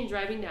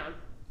driving down.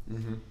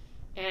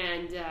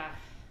 And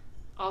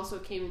also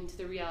came into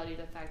the reality of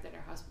the fact that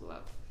our house blew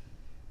up.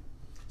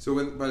 So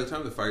by the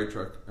time the fire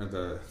truck and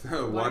the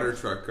water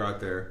truck got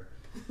there,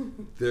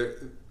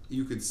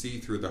 you could see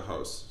through the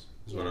house,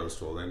 is what I was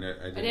told. I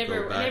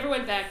never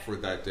went back for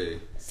that day.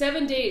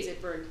 7 days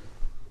it burned.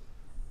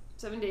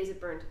 7 days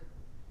it burned.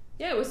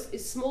 Yeah,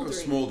 it's smoldering.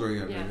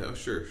 Smoldering. I mean, oh,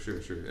 sure.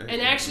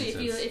 And actually,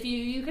 if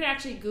you could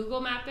actually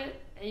Google map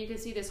it, and you can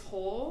see this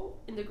hole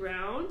in the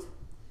ground.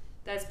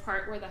 That's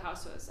part where the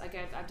house was. Like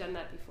I've done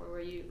that before, where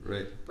you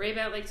brave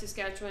out Lake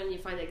Saskatchewan, you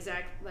find the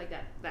exact like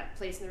that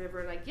place in the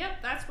river. Like,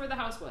 yep, that's where the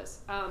house was.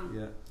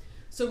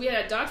 So we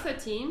had a dog sled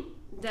team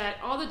that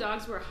all the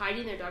dogs were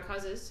hiding in their dog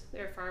houses. They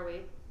were far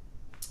away,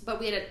 but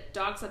we had a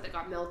dog sled that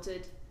got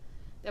melted.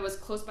 That was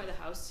close by the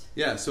house.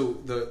 Yeah. So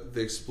the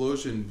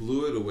explosion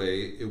blew it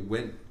away.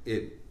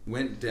 It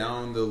went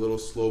down the little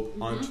slope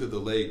onto the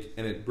lake,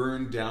 and it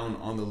burned down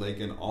on the lake,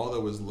 and all that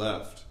was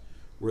left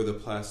were the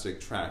plastic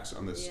tracks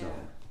on the snow.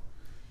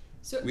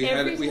 So we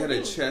had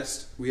a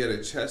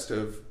chest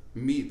of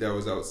meat that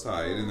was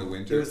outside in the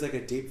winter. It was like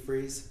a deep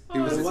freeze. It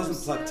wasn't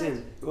plugged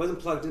in. It wasn't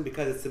plugged in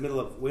because it's the middle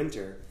of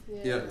winter.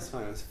 Yeah. It was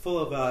fine. It was full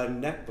of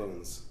neck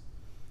bones.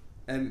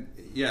 And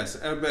yes,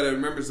 but I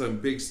remember some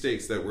big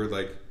steaks that were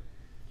like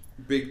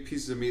big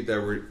pieces of meat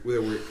that were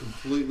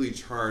completely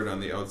charred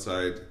on the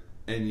outside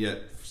and yet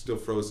still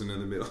frozen in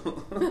the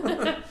middle.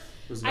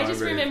 I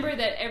just remember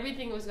that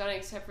everything was gone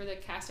except for the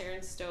cast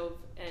iron stove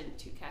and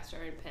 2 cast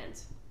iron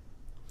pans.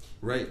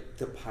 Right.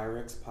 The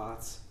Pyrex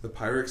pots. The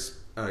Pyrex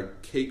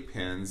cake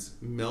pans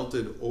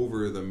melted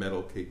over the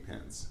metal cake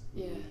pans.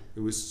 Yeah.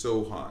 It was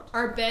so hot.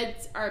 Our bed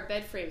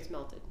frames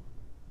melted.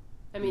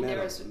 I mean,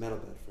 there was metal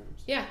bed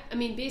frames. Yeah, I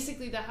mean,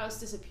 basically the house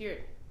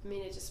disappeared. I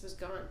mean, it just was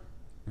gone.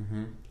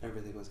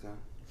 Everything was gone.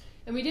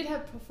 And we did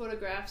have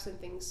photographs and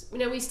things. You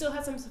know, we still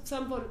had some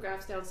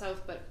photographs down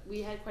south, but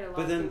we had quite a lot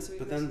of things.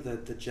 But then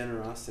the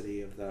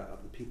generosity of the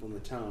people in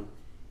the town,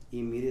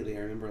 immediately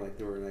I remember like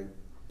there were like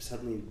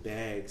suddenly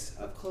bags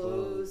of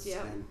clothes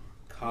and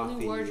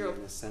coffee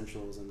and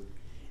essentials,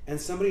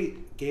 and somebody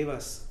gave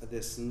us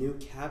this new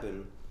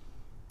cabin,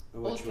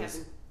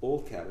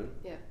 old cabin.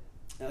 Yeah.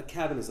 A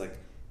cabin is like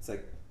it's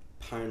like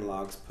pine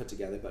logs put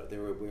together, but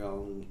we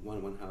all in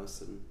one house,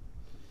 and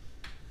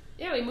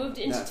we moved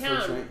into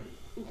town.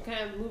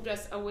 Kind of moved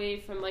us away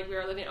from like we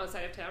were living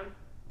outside of town.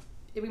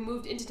 We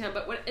moved into town,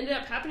 but what ended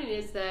up happening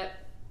is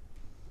that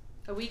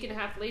a week and a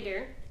half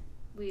later,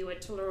 we went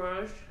to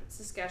L'Orange,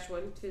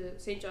 Saskatchewan, to the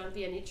St. John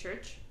Vianney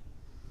Church,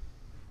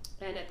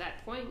 and at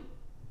that point,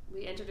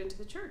 we entered into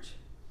the church.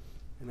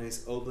 A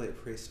nice oblate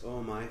priest.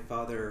 Oh, my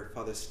Father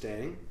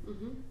Stang.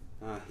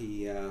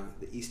 The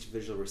East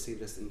Vigil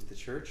received us into the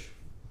church,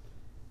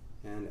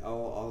 and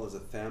all as a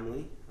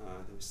family.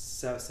 There was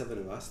 7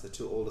 of us. The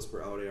 2 oldest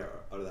were out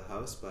of the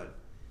house, but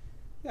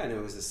yeah, I know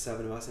it was the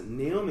 7 of us. And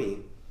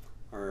Naomi,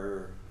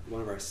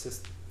 one of our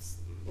sisters,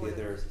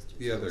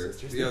 the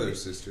other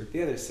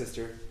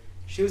sister.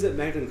 She was at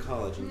Magdalen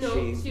College, and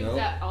she was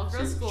at All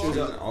Girls School. She was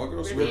at All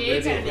Girls School. Rivier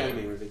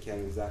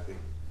Academy, exactly.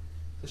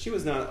 So she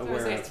was not aware. It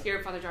was nice to hear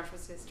Father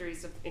Joshua's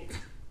histories of things.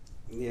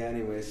 Yeah.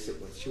 Anyways,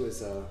 she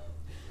was. I'm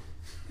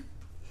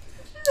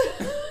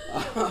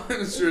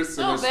sure it's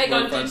so much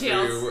more fun for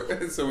you.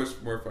 It's so much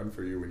more fun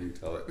for you when you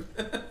tell it.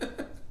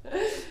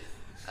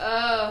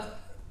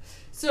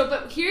 So,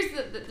 but here's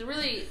the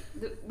really,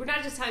 we're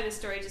not just telling this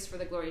story just for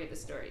the glory of the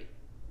story,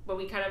 but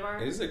we kind of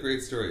are. It is a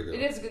great story, though.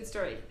 It is a good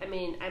story. I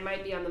mean, I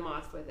might be on the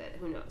moth with it.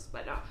 Who knows?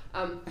 But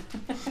no.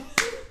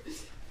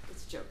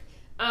 It's a joke.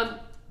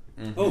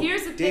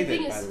 Here's the David,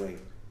 thing is, by the way.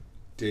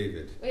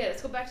 David. Oh yeah,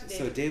 let's go back to David.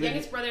 So David,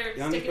 youngest brother,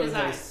 had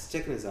eye. a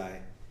stick in his eye.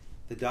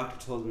 The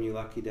doctor told him, "You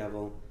lucky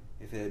devil.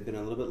 If it had been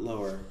a little bit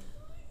lower,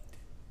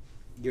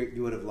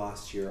 you would have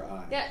lost your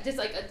eye." Yeah, just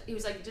like he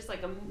was like just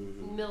like a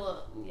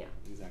milli. Yeah.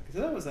 Exactly. So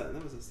that was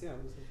a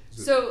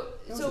So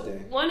That was a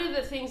day. one of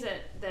the things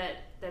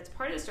that's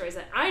part of the story is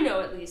that I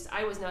know, at least,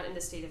 I was not in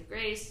the state of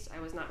grace. I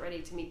was not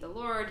ready to meet the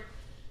Lord.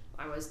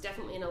 I was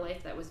definitely in a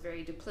life that was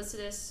very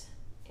duplicitous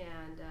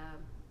and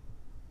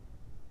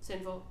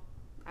sinful.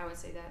 I would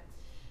say that.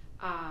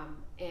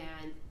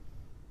 And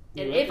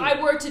if I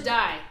were to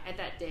die at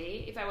that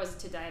day,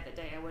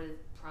 I would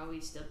probably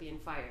still be in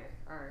fire,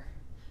 or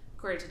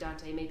according to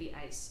Dante, maybe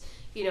ice.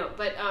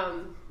 But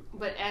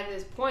at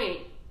this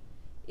point,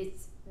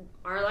 it's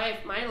our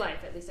life, my life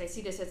at least. I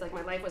see this as like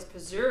my life was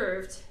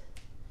preserved,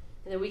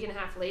 and a week and a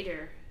half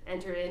later,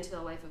 entered into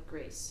the life of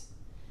grace.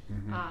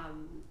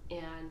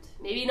 And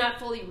maybe not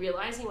fully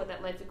realizing what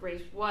that life of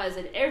grace was,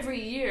 and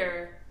every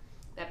year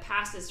that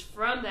passes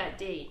from that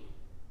date,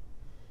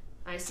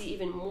 I see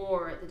even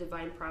more the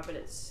divine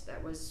providence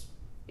that was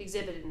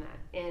exhibited in that.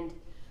 And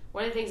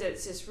one of the things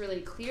that's just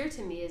really clear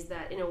to me is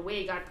that, in a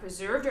way, God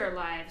preserved our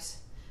lives.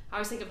 I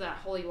always think of that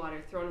holy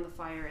water thrown in the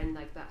fire, and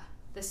like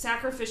the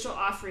sacrificial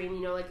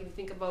offering. Like if you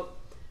think about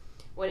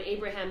when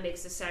Abraham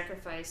makes the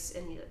sacrifice,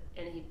 and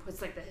he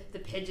puts like the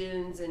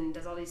pigeons and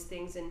does all these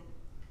things, and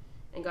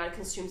God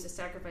consumes the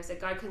sacrifice. That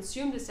God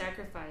consumed the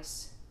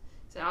sacrifice.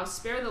 So I'll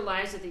spare the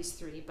lives of these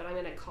three, but I'm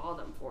going to call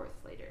them forth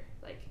later.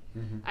 Like,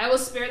 I will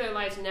spare their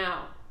lives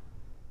now,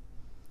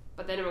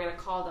 but then I'm going to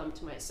call them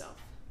to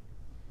myself.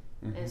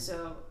 And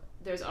so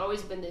there's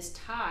always been this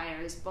tie,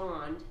 or this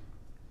bond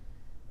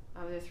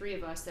of the three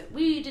of us that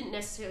we didn't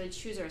necessarily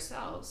choose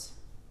ourselves,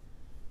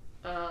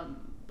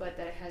 but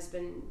that it has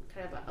been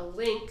kind of a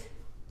link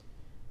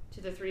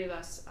to the three of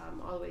us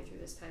all the way through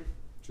this time.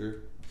 Sure.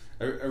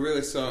 I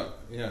really saw,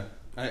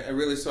 I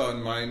really saw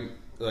in mine,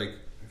 like,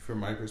 from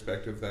my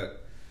perspective, that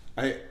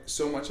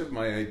so much of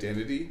my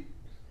identity,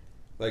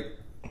 like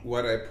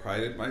what I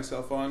prided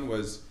myself on,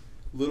 was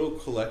little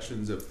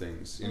collections of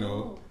things,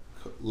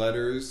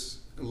 letters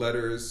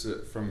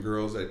from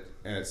girls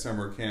at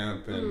summer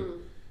camp,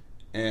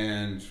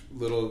 and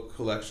little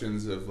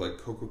collections of like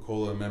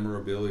Coca-Cola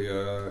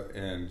memorabilia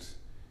and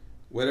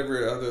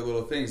whatever other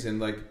little things. And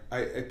like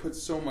I put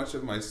so much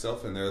of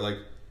myself in there. Like,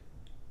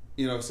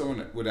 if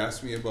someone would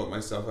ask me about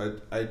myself,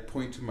 I'd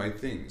point to my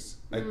things.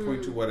 I'd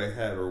point to what I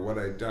had or what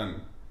I'd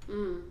done.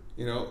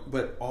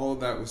 But all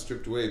of that was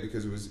stripped away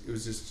because it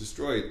was just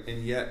destroyed,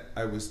 and yet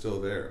I was still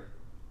there.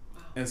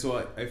 Wow. And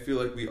so I feel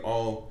like we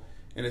all,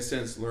 in a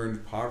sense,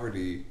 learned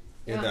poverty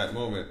in that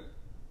moment,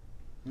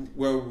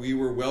 where we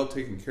were well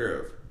taken care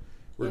of,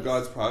 where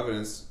God's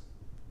providence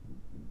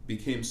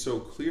became so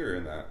clear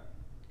in that,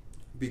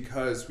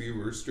 because we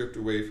were stripped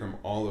away from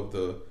all of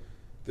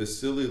the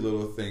silly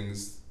little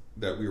things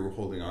that we were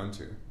holding on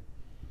to.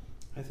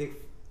 I think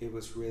it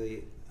was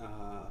really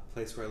a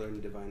place where I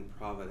learned divine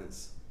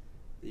providence,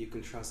 that you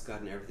can trust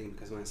God in everything,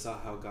 because when I saw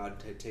how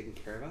God had taken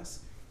care of us,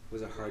 it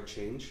was a hard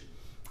change.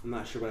 I'm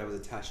not sure what I was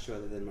attached to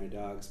other than my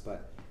dogs,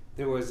 but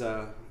there was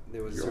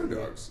your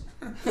dogs.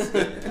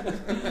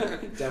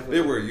 Definitely.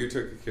 They were. You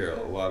took care of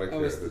a lot of care.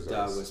 I was the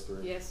dog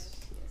whisperer. Yes.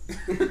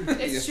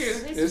 It's true.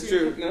 It's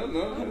true. No.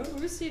 We'll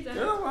receive that.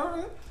 No, all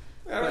right.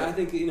 But I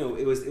think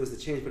it was the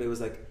change, but it was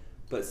like,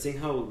 but seeing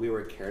how we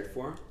were cared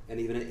for, and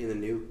even in the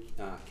new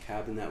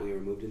cabin that we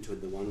were moved into,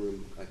 the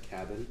one-room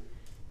cabin,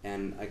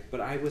 and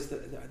there was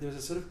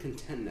a sort of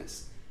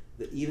contentness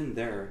that even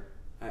there,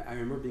 I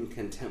remember being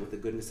content with the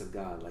goodness of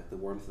God, like the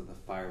warmth of the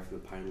fire from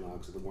the pine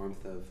logs, or the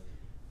warmth of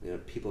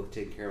people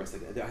taking care of us.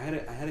 Like I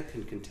had a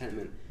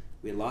contentment.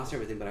 We had lost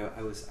everything, but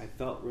I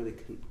felt really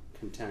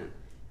content.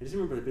 I just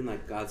remember it being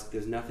like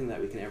there's nothing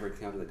that we can ever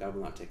encounter that God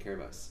will not take care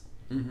of us.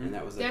 And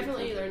that was like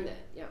definitely learned that.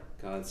 Yeah.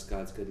 God's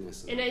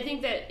goodness. And I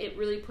think that it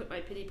really put my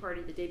pity party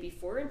the day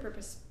before in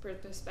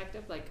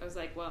perspective. Like I was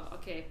like, well,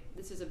 okay,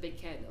 this is a big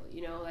candle,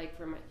 like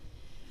for my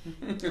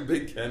a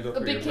big candle.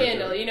 A big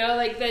candle,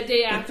 like the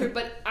day after.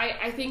 But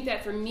I think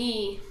that for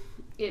me,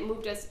 it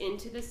moved us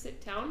into this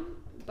town,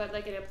 but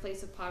like in a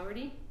place of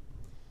poverty,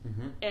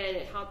 and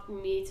it helped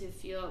me to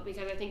feel,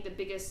 because I think the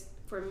biggest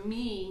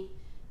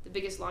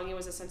longing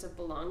was a sense of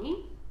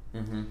belonging.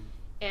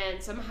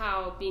 And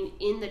somehow being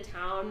in the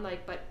town,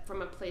 but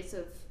from a place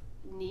of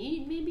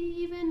need, maybe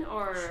even,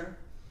 or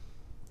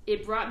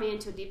it brought me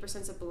into a deeper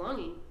sense of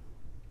belonging.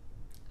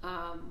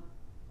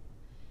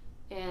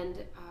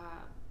 And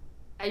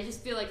I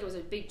just feel like it was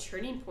a big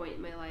turning point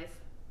in my life.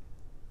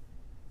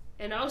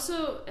 And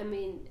also,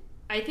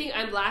 I think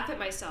I laugh at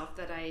myself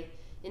that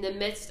in the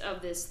midst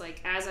of this,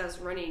 as I was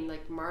running,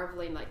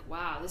 marveling,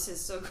 wow, this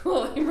is so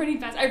cool. I'm running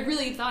fast. I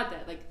really thought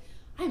that,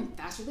 I'm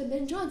faster than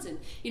Ben Johnson,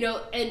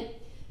 and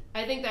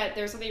I think that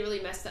there's something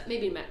really messed up,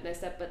 maybe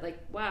messed up, but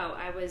wow,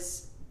 I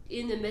was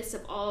in the midst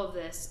of all of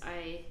this,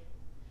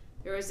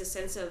 there was a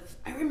sense of,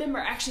 I remember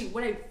actually,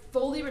 what I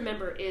fully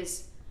remember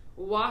is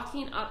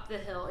walking up the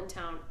hill in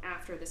town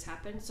after this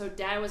happened. So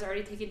Dad was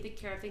already taking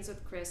care of things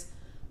with Chris.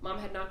 Mom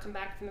had not come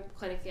back from the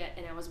clinic yet,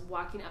 and I was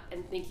walking up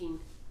and thinking,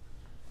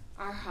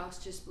 our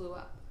house just blew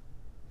up.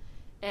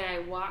 And I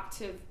walked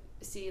to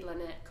see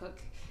Lynette cook,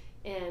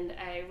 and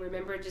I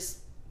remember just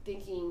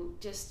thinking,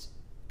 just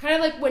kind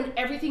of like when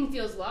everything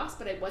feels lost,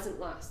 but I wasn't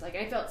lost. Like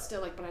I felt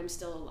still like, but I'm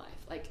still alive.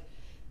 Like,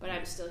 but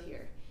I'm still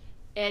here.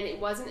 And it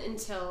wasn't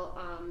until,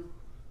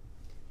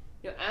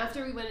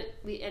 after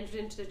we entered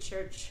into the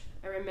church,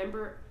 I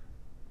remember,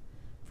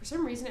 for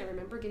some reason, I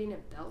remember getting a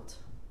belt.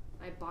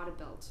 I bought a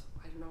belt.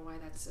 I don't know why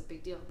that's a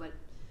big deal, but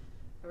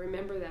I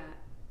remember that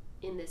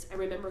in this. I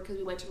remember because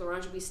we went to the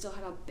laundry. We still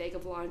had a bag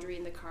of laundry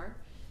in the car,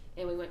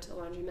 and we went to the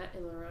laundromat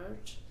in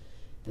Larange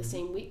the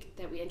same week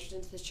that we entered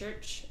into the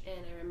church.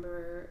 And I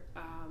remember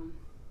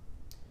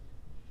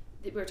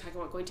we were talking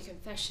about going to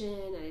confession.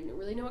 I didn't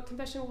really know what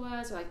confession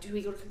was. So like, do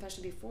we go to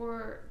confession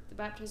before the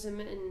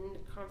baptism and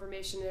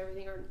confirmation and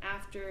everything, or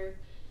after?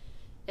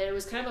 And it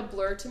was kind of a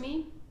blur to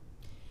me.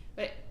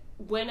 But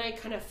when I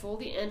kind of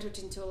fully entered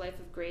into a life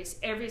of grace,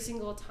 every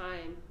single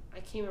time I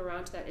came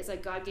around to that, it's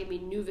like God gave me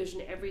new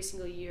vision every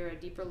single year, a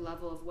deeper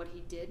level of what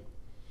he did.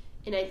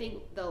 And I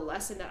think the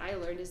lesson that I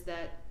learned is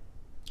that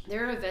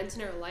there are events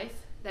in our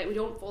life that we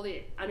don't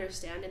fully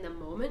understand in the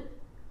moment,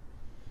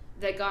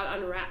 that God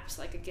unwraps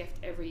like a gift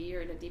every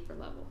year at a deeper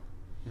level.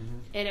 Mm-hmm.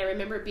 And I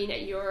remember being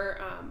at your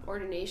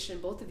ordination.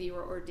 Both of you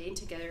were ordained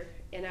together,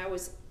 and I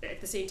was at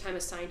the same time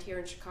assigned here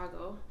in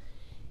Chicago.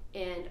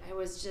 And I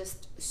was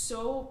just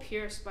so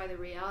pierced by the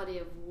reality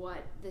of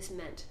what this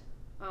meant.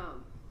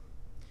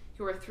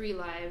 There were 3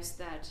 lives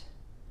that,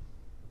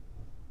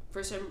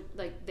 for some,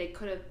 like, they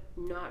could have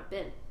not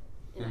been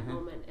in that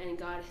moment, and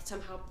God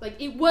somehow,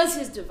 like, it was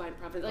his divine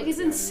providence. Like, it's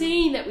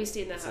insane that we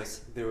stayed in that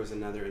house. Like there was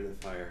another in the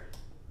fire.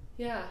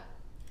 Yeah.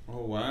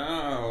 Oh,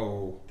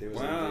 wow. There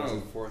was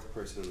a 4th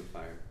person in the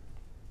fire.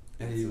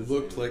 And he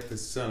looked like the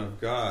Son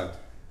of God.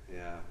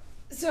 Yeah.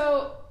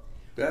 So...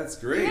 That's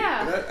great.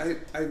 Yeah.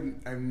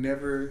 I've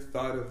never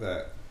thought of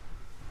that.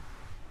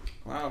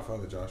 Wow,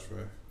 Father Joshua.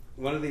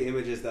 One of the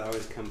images that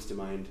always comes to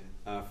mind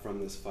from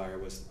this fire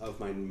was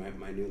of my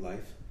new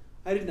life.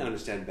 I didn't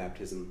understand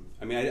baptism.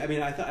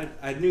 I thought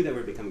I knew that we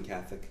were becoming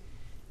Catholic,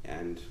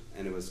 and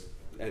I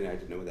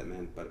didn't know what that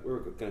meant, but we were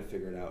going to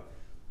figure it out.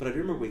 But I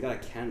remember we got a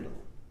candle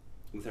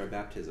with our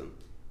baptism,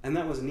 and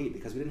that was neat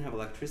because we didn't have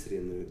electricity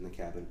in the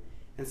cabin,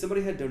 and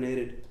somebody had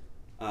donated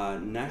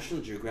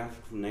National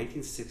Geographic from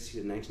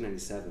 1960 to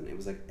 1997. It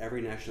was like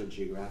every National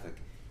Geographic,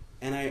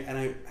 and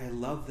I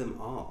love them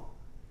all.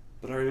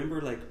 But I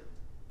remember, like,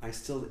 I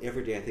still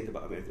every day I think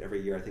about,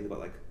 every year I think about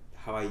like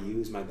how I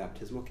use my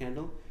baptismal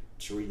candle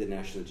to read the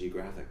National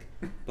Geographic.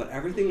 But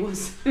everything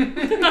was.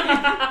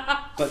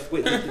 But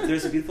wait,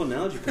 there's a beautiful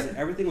analogy because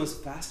everything was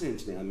fascinating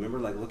to me. I remember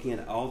like looking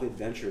at all the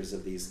adventures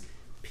of these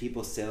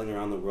people sailing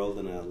around the world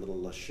in a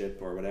little ship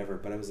or whatever.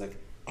 But I was like,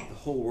 the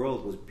whole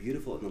world was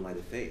beautiful in the light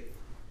of faith.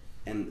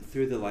 And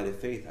through the light of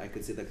faith, I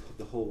could see that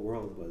the whole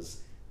world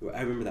was.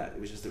 I remember that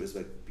it was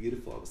like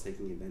beautiful. I was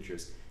taking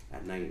adventures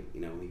at night,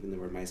 even there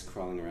were mice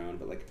crawling around,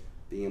 but like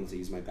being able to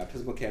use my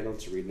baptismal candle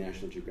to read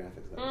National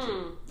Geographic.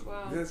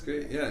 Wow, that's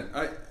great. Yeah,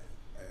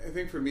 I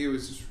think for me it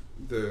was just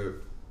the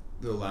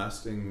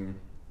lasting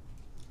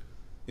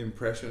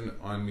impression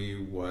on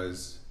me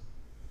was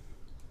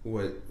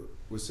what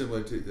was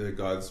similar to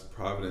God's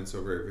providence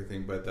over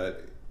everything, but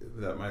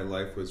that my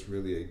life was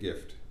really a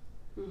gift.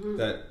 Mm-hmm.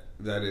 That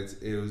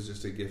it was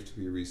just a gift to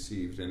be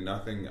received, and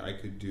nothing I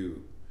could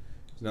do.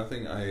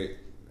 Nothing. I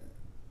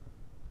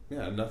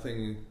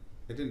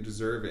didn't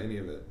deserve any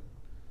of it,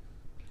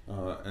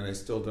 and I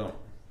still don't.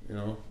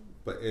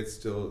 But it's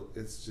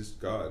just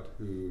God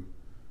who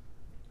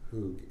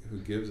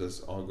gives us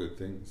all good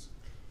things.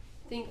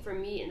 I think for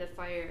me in the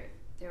fire,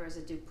 there was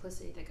a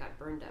duplicity that got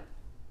burned up.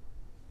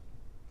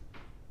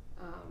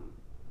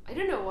 I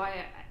don't know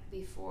why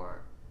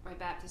before my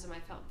baptism I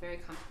felt very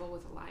comfortable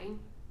with lying.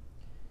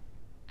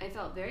 I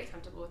felt very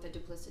comfortable with the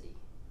duplicity.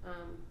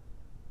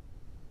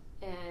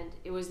 And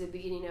it was the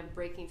beginning of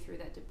breaking through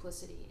that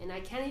duplicity. And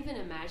I can't even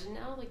imagine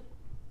now, like,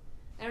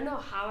 I don't know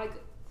how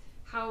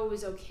I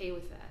was okay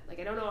with that. Like,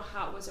 I don't know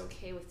how it was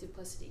okay with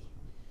duplicity.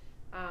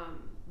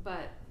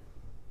 But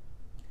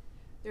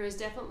there is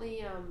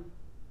definitely,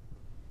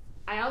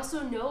 I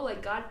also know,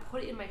 like, God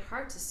put it in my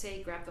heart to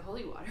say, grab the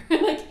holy water.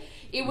 Like,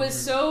 it was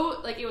so,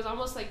 like, it was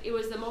almost like, it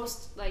was the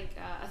most, like,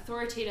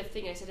 authoritative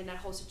thing I said in that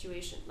whole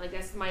situation. Like,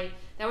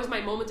 that was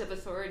my moment of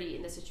authority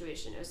in the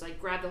situation. It was like,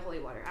 grab the holy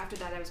water. After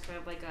that, I was kind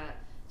of like a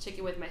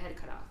chicken with my head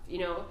cut off,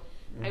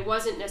 I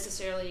wasn't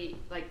necessarily,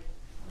 like,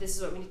 this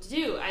is what we need to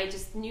do. I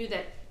just knew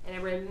that, and I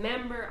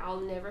remember,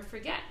 I'll never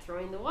forget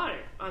throwing the water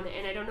on it.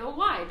 And I don't know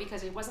why,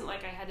 because it wasn't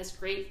like I had this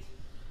great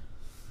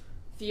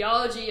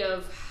theology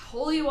of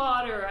holy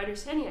water or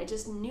understanding. I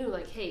just knew,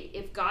 like, hey,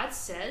 if God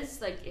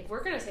says, like, if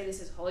we're going to say this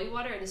is holy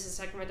water and this is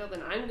sacramental,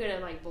 then I'm going to,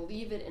 like,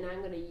 believe it and I'm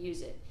going to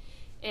use it.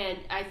 And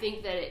I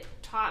think that it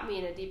taught me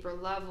in a deeper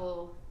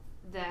level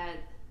that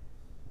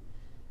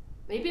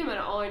maybe I'm an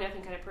all or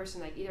nothing kind of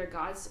person. Like either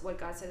what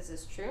God says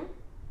is true,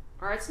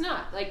 or it's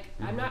not. Like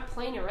I'm not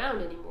playing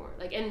around anymore.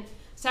 Like, and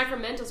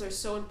sacramentals are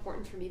so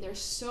important for me. They're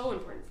so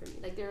important for me.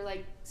 Like they're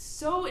like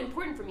so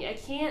important for me. I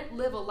can't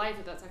live a life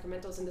without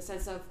sacramentals in the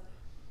sense of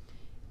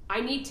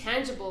I need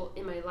tangible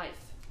in my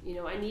life. You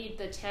know, I need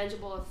the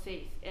tangible of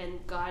faith,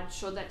 and God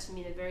showed that to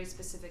me in a very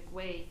specific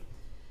way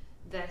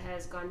that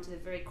has gone to the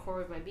very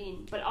core of my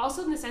being. But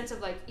also in the sense of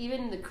like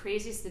even the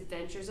craziest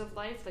adventures of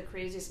life, the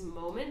craziest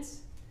moments,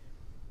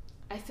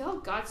 I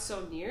felt God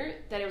so near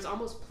that it was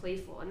almost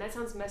playful. And that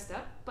sounds messed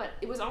up, but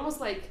it was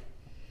almost like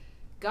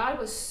God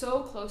was so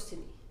close to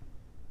me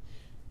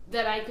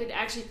that I could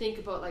actually think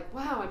about like,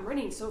 wow, I'm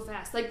running so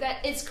fast. Like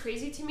that, it's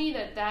crazy to me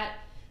that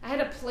I had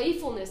a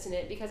playfulness in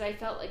it because I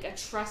felt like a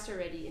trust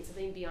already in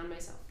something beyond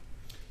myself.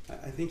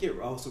 I think it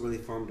also really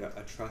formed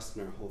a trust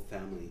in our whole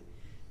family,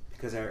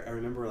 because I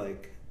remember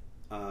like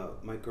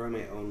my growing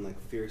my own like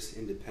fierce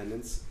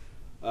independence.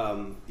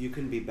 You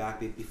can be back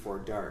before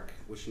dark,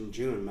 which in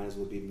June might as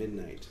well be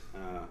midnight.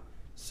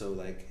 So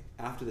like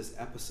after this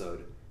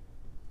episode,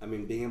 I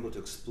mean, being able to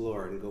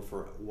explore and go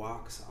for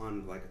walks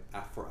on like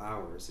for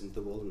hours into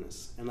the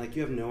wilderness, and like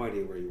you have no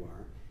idea where you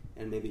are,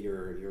 and maybe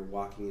you're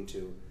walking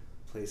into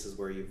places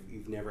where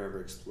you've never ever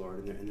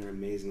explored, and they're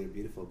amazing, they're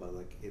beautiful, but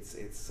like it's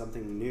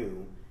something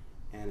new,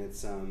 and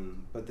it's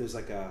but there's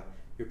like our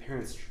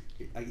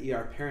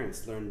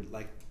parents learned,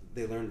 like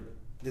they learned,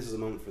 this is a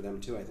moment for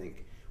them too, I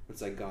think.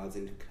 It's like God's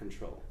in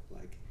control.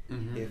 Like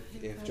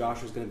if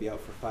Josh was going to be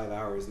out for 5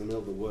 hours in the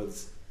middle of the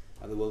woods,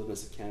 the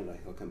wilderness of Canada,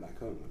 he'll come back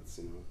home. It's,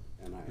 you know,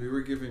 and we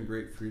were given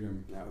great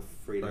freedom.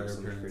 Freedom, by our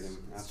so much parents. freedom.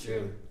 It's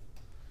Absolutely. true.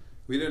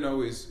 We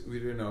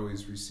didn't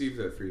always receive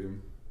that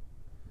freedom.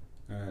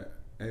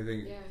 I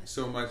think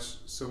so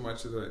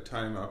much of the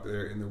time up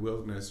there in the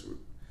wilderness,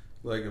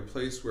 like a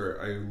place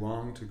where I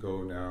long to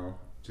go now,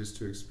 just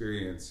to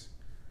experience.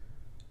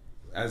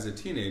 As a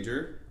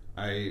teenager,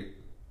 I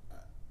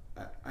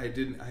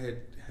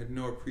had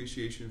no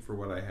appreciation for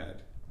what I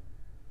had,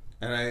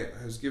 and I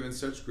was given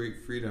such great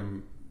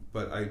freedom,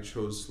 but I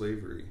chose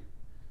slavery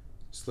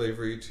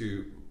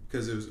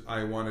because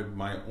I wanted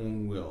my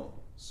own will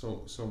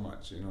so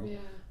much, you know. Yeah.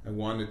 I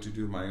wanted to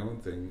do my own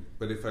thing,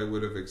 but if I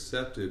would have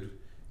accepted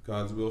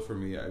God's will for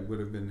me, I would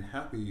have been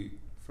happy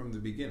from the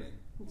beginning.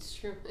 It's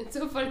true. It's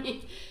so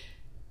funny.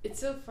 It's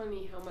so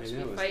funny how much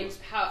we fight,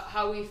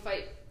 how we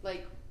fight,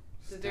 like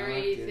the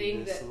very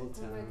thing that. Oh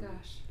my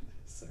gosh.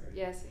 Sorry.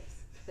 Yes.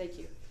 Thank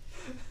you.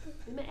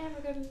 Am I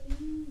ever gonna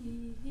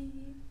leave?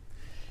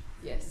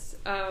 Yes.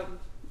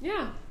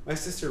 Yeah. My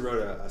sister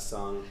wrote a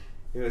song.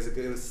 It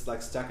was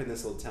like Stuck in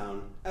This Little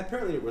Town.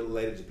 Apparently it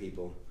related to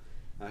people.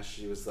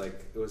 She was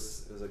like, it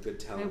was a good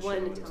talent show.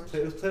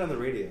 It was played on the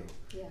radio.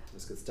 Yeah. It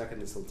was good. Stuck in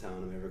This Little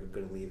Town. I'm never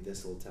going to leave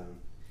this little town.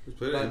 It was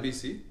played on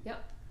NBC?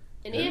 Yep.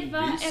 And if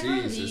I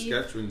ever leave,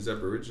 Saskatchewan's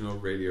Aboriginal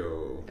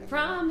radio. I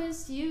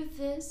promise you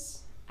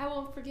this, I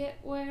won't forget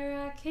where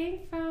I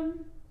came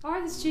from. Or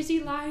this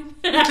cheesy line.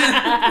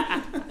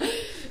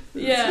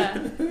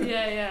 Yeah.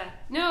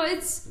 No,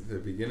 it's the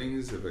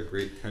beginnings of a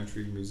great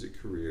country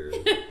music career.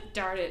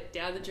 Darn it,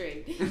 down the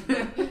drain.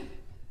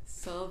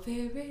 Salve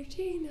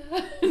Regina.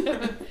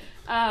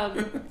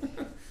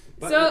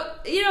 So,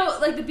 you know,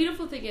 like the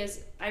beautiful thing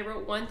is, I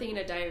wrote one thing in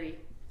a diary.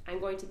 I'm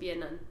going to be a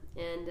nun.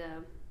 And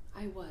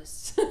I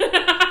was.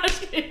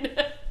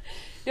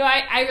 No,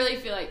 I really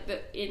feel like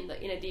in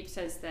a deep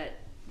sense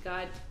that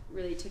God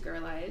really took our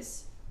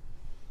lives.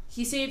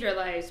 He saved our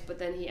lives, but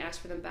then he asked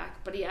for them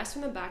back. But he asked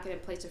for them back in a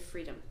place of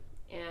freedom.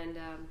 And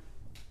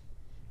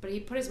but he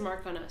put his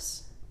mark on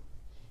us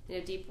in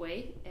a deep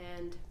way.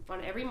 And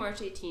on every March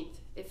 18th,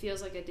 it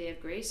feels like a day of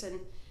grace. And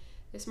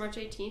this March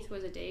 18th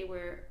was a day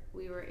where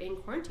we were in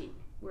quarantine,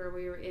 where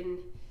we were in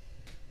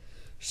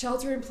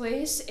shelter in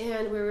place,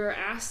 and where we were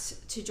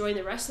asked to join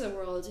the rest of the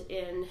world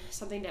in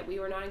something that we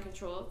were not in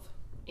control of,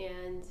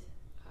 and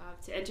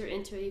to enter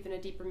into even a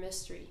deeper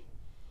mystery,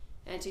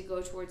 and to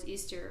go towards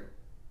Easter,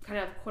 kind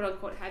of quote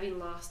unquote having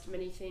lost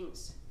many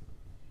things.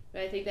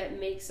 But I think that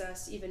makes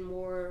us even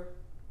more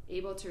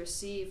able to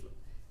receive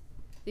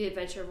the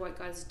adventure of what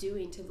God's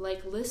doing, to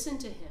like listen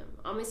to him.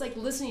 It's like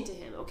listening to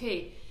him.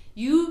 Okay,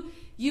 you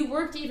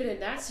worked even in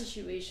that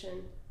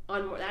situation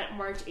on that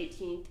March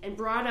 18th and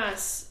brought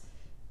us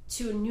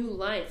to a new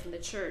life in the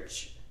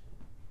church.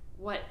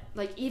 What,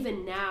 like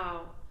even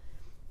now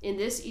in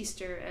this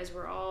Easter, as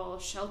we're all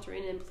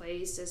sheltering in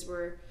place, as some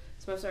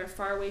of us are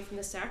far away from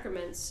the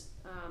sacraments,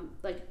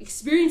 like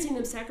experiencing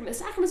them sacraments.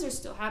 The sacraments are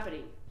still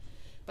happening,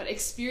 but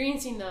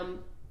experiencing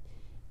them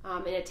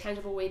in a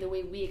tangible way, the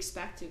way we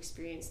expect to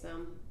experience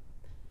them,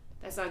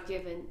 that's not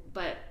given.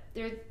 But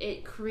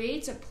it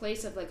creates a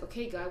place of like,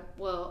 okay, God,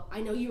 well,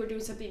 I know you were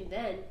doing something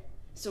then,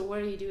 so what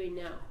are you doing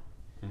now?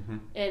 Mm-hmm.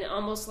 And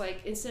almost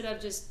like, instead of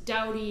just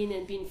doubting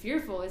and being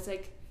fearful, it's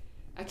like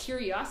a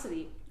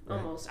curiosity. Right.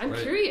 Almost. I'm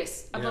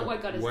curious about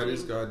what God is doing. What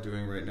is God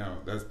doing right now?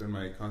 That's been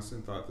my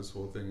constant thought this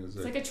whole thing. It's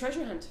like a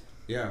treasure hunt.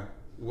 Yeah.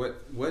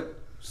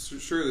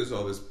 Sure, there's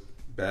all this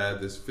bad,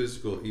 this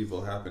physical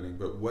evil happening,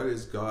 but what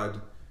is God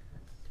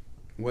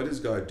what is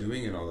God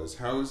doing in all this?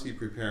 How is He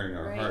preparing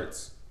our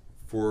hearts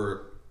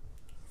for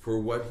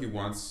what He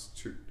wants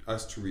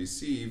us to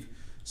receive,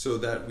 so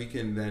that we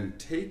can then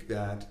take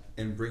that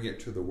and bring it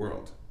to the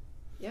world?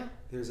 Yeah.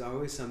 There's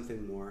always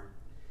something more.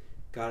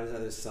 God is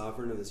either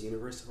sovereign of this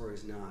universe or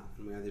He's not,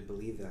 and we either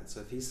believe that.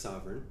 So if He's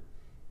sovereign,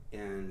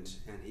 and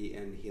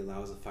he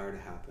allows a fire to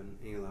happen,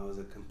 and He allows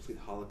a complete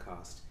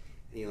Holocaust,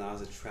 and He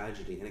allows a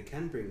tragedy, and it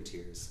can bring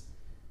tears,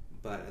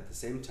 but at the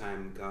same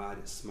time,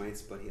 God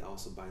smites, but He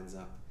also binds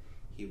up.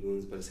 He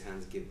wounds, but His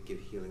hands give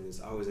healing.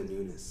 There's always a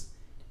newness,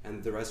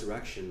 and the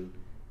resurrection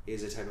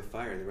is a type of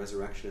fire. The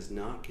resurrection is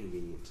not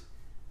convenient.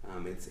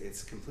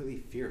 It's completely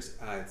fierce.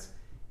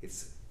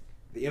 It's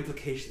the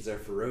implications are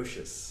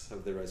ferocious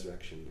of the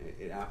resurrection.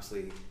 It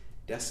absolutely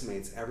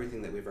decimates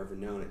everything that we've ever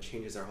known. It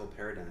changes our whole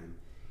paradigm.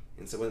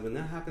 And so when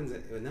that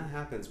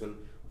happens,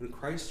 when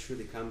Christ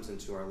truly comes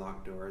into our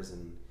locked doors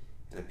and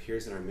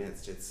appears in our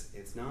midst,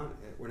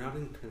 we're not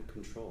in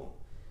control.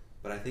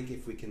 But I think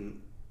if we can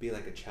be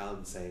like a child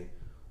and say,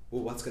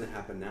 well, what's going to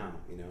happen now?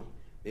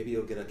 Maybe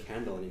you'll get a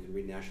candle and you can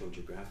read National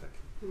Geographic.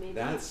 Maybe.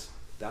 That's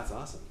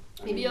awesome.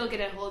 Maybe you'll get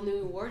a whole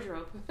new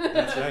wardrobe.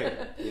 That's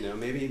right.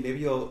 Maybe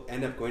you'll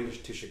end up going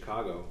to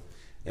Chicago,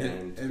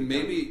 and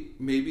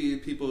maybe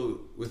people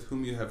with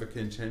whom you have a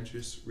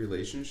contentious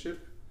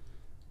relationship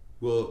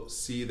will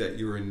see that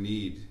you're in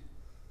need,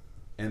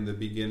 and the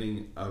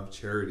beginning of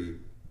charity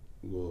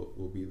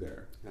will be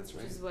there. That's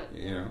right. Which is what,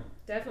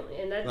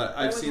 definitely, and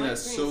I've seen that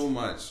so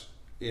much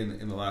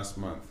in the last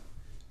month,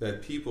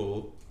 that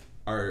people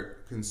are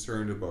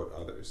concerned about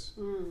others,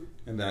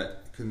 and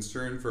that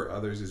concern for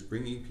others is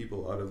bringing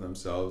people out of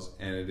themselves,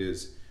 and it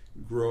is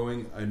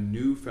growing a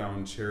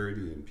newfound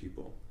charity in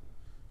people,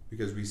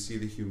 because we see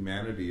the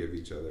humanity of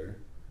each other,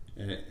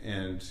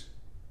 and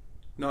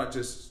not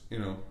just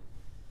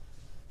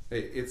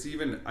I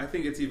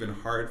think it's even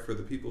hard for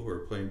the people who are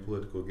playing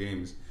political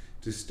games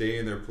to stay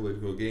in their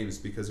political games,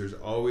 because there's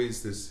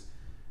always this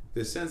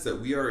sense that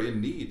we are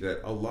in need,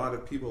 that a lot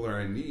of people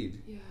are in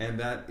need, and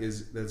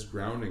that's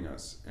grounding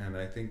us, and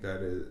I think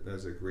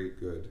that's a great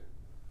good.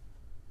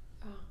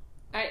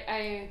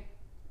 I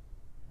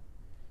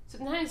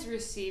sometimes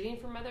receiving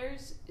from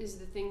others is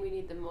the thing we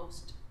need the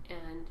most,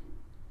 and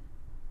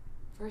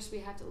first we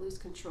have to lose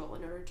control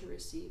in order to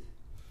receive.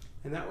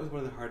 And that was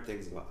one of the hard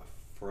things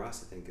for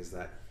us, I think, is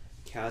that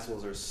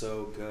casuals are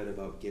so good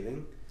about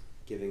giving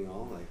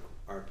all. Like,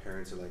 our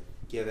parents are like,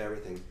 give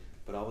everything.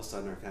 But all of a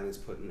sudden, our families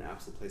put in an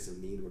absolute place of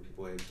need where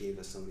people gave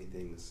us so many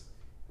things,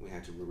 and we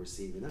had to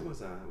receive, and that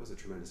was a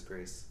tremendous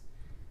grace.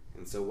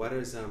 And so, what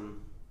is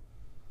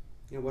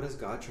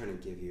God trying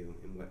to give you,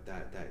 and what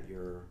that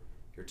you're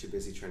too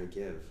busy trying to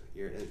give?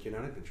 You're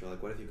not in control.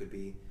 Like, what if you could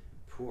be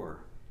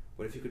poor?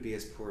 What if you could be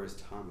as poor as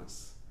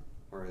Thomas,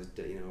 or as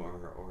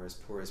or as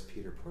poor as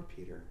Peter? Poor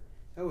Peter.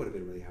 That would have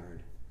been really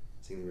hard,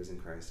 seeing the risen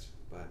Christ.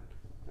 But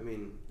I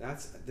mean,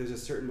 there's a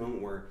certain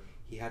moment where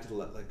he had to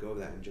let go of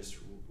that and just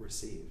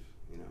receive.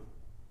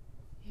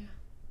 Yeah.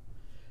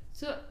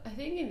 So I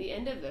think in the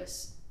end of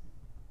this,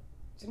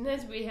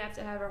 sometimes we have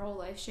to have our whole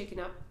life shaken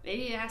up.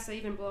 Maybe it has to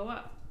even blow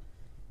up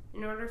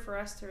in order for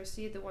us to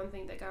receive the one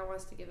thing that God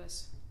wants to give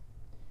us.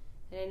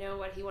 And I know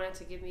what He wanted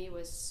to give me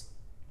was,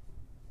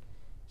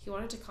 He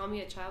wanted to call me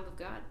a child of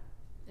God,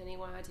 and He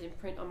wanted to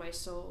imprint on my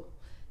soul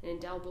an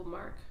indelible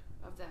mark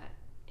of that.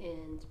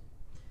 And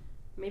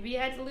maybe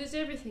I had to lose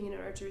everything in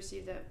order to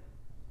receive that.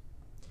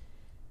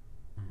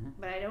 Mm-hmm.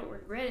 But I don't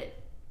regret it.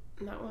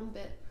 Not one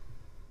bit.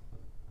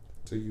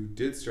 So you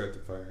did start the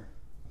fire.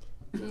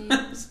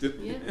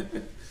 Yeah.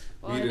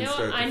 Well, we didn't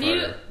start the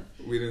fire.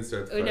 We didn't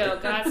start the fire. No,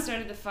 God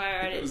started the fire,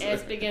 and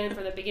it's beginning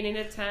from the beginning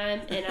of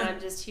time, and I'm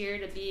just here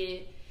to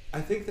be...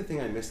 I think the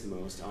thing I miss the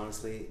most,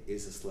 honestly,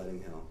 is the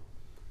sledding hill.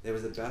 It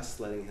was the best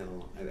sledding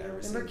hill I've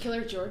ever seen. Remember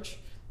Killer George?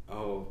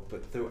 Oh,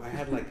 but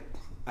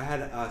I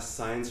had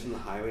signs from the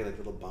highway, like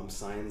little bump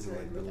signs and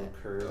like little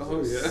curves.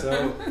 Oh, yeah.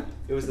 So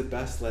it was the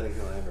best sledding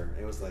hill ever.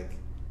 It was like,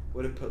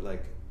 would have put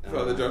like...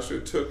 Father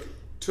Joshua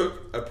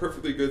took a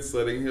perfectly good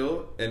sledding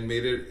hill and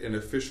made it an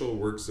official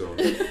work zone.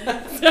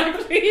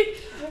 Exactly.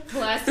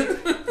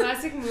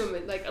 Classic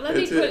movement. Like, let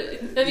me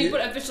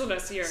put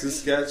officialness here.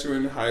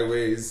 Saskatchewan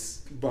highways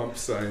bump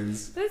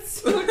signs.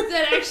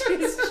 That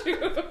actually is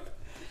true.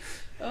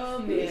 Oh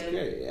man. It was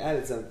great. It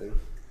added something.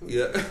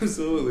 Yeah,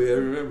 absolutely. I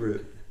remember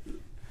it.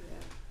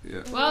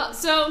 Yeah. Well,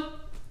 so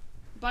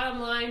bottom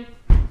line,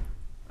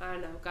 I don't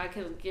know. God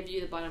can give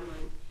you the bottom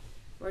line.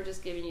 We're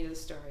just giving you the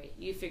story.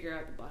 You figure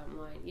out the bottom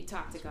line. You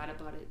talk to God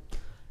about it.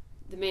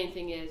 The main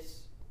thing is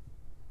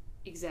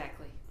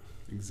exactly.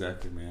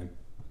 Exactly, man.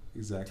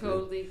 Exactly.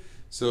 Totally.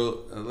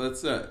 So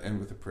let's end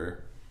with a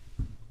prayer.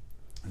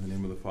 In the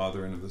name of the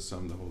Father, and of the Son,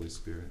 and the Holy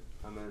Spirit.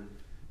 Amen.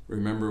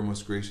 Remember,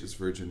 most gracious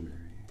Virgin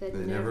Mary, that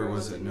never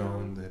was it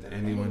known that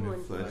anyone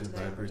who fled to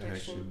thy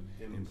protection,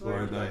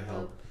 implored thy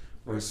help,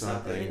 or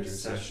sought thy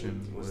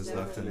intercession, was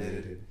left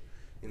unaided.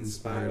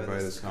 Inspired by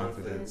this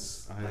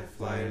confidence, I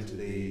fly unto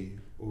thee,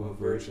 O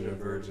Virgin of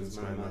Virgins,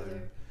 my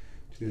Mother.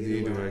 To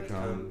thee do I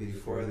come,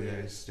 before thee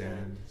I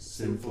stand,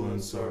 sinful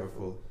and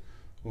sorrowful.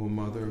 O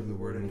Mother of the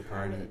Word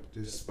incarnate,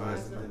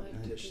 despise not my my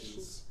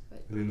petitions,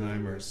 but but in thy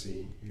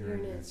mercy hear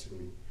and answer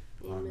me.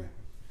 Amen.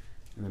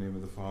 In the name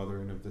of the Father,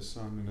 and of the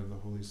Son, and of the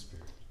Holy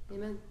Spirit.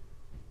 Amen.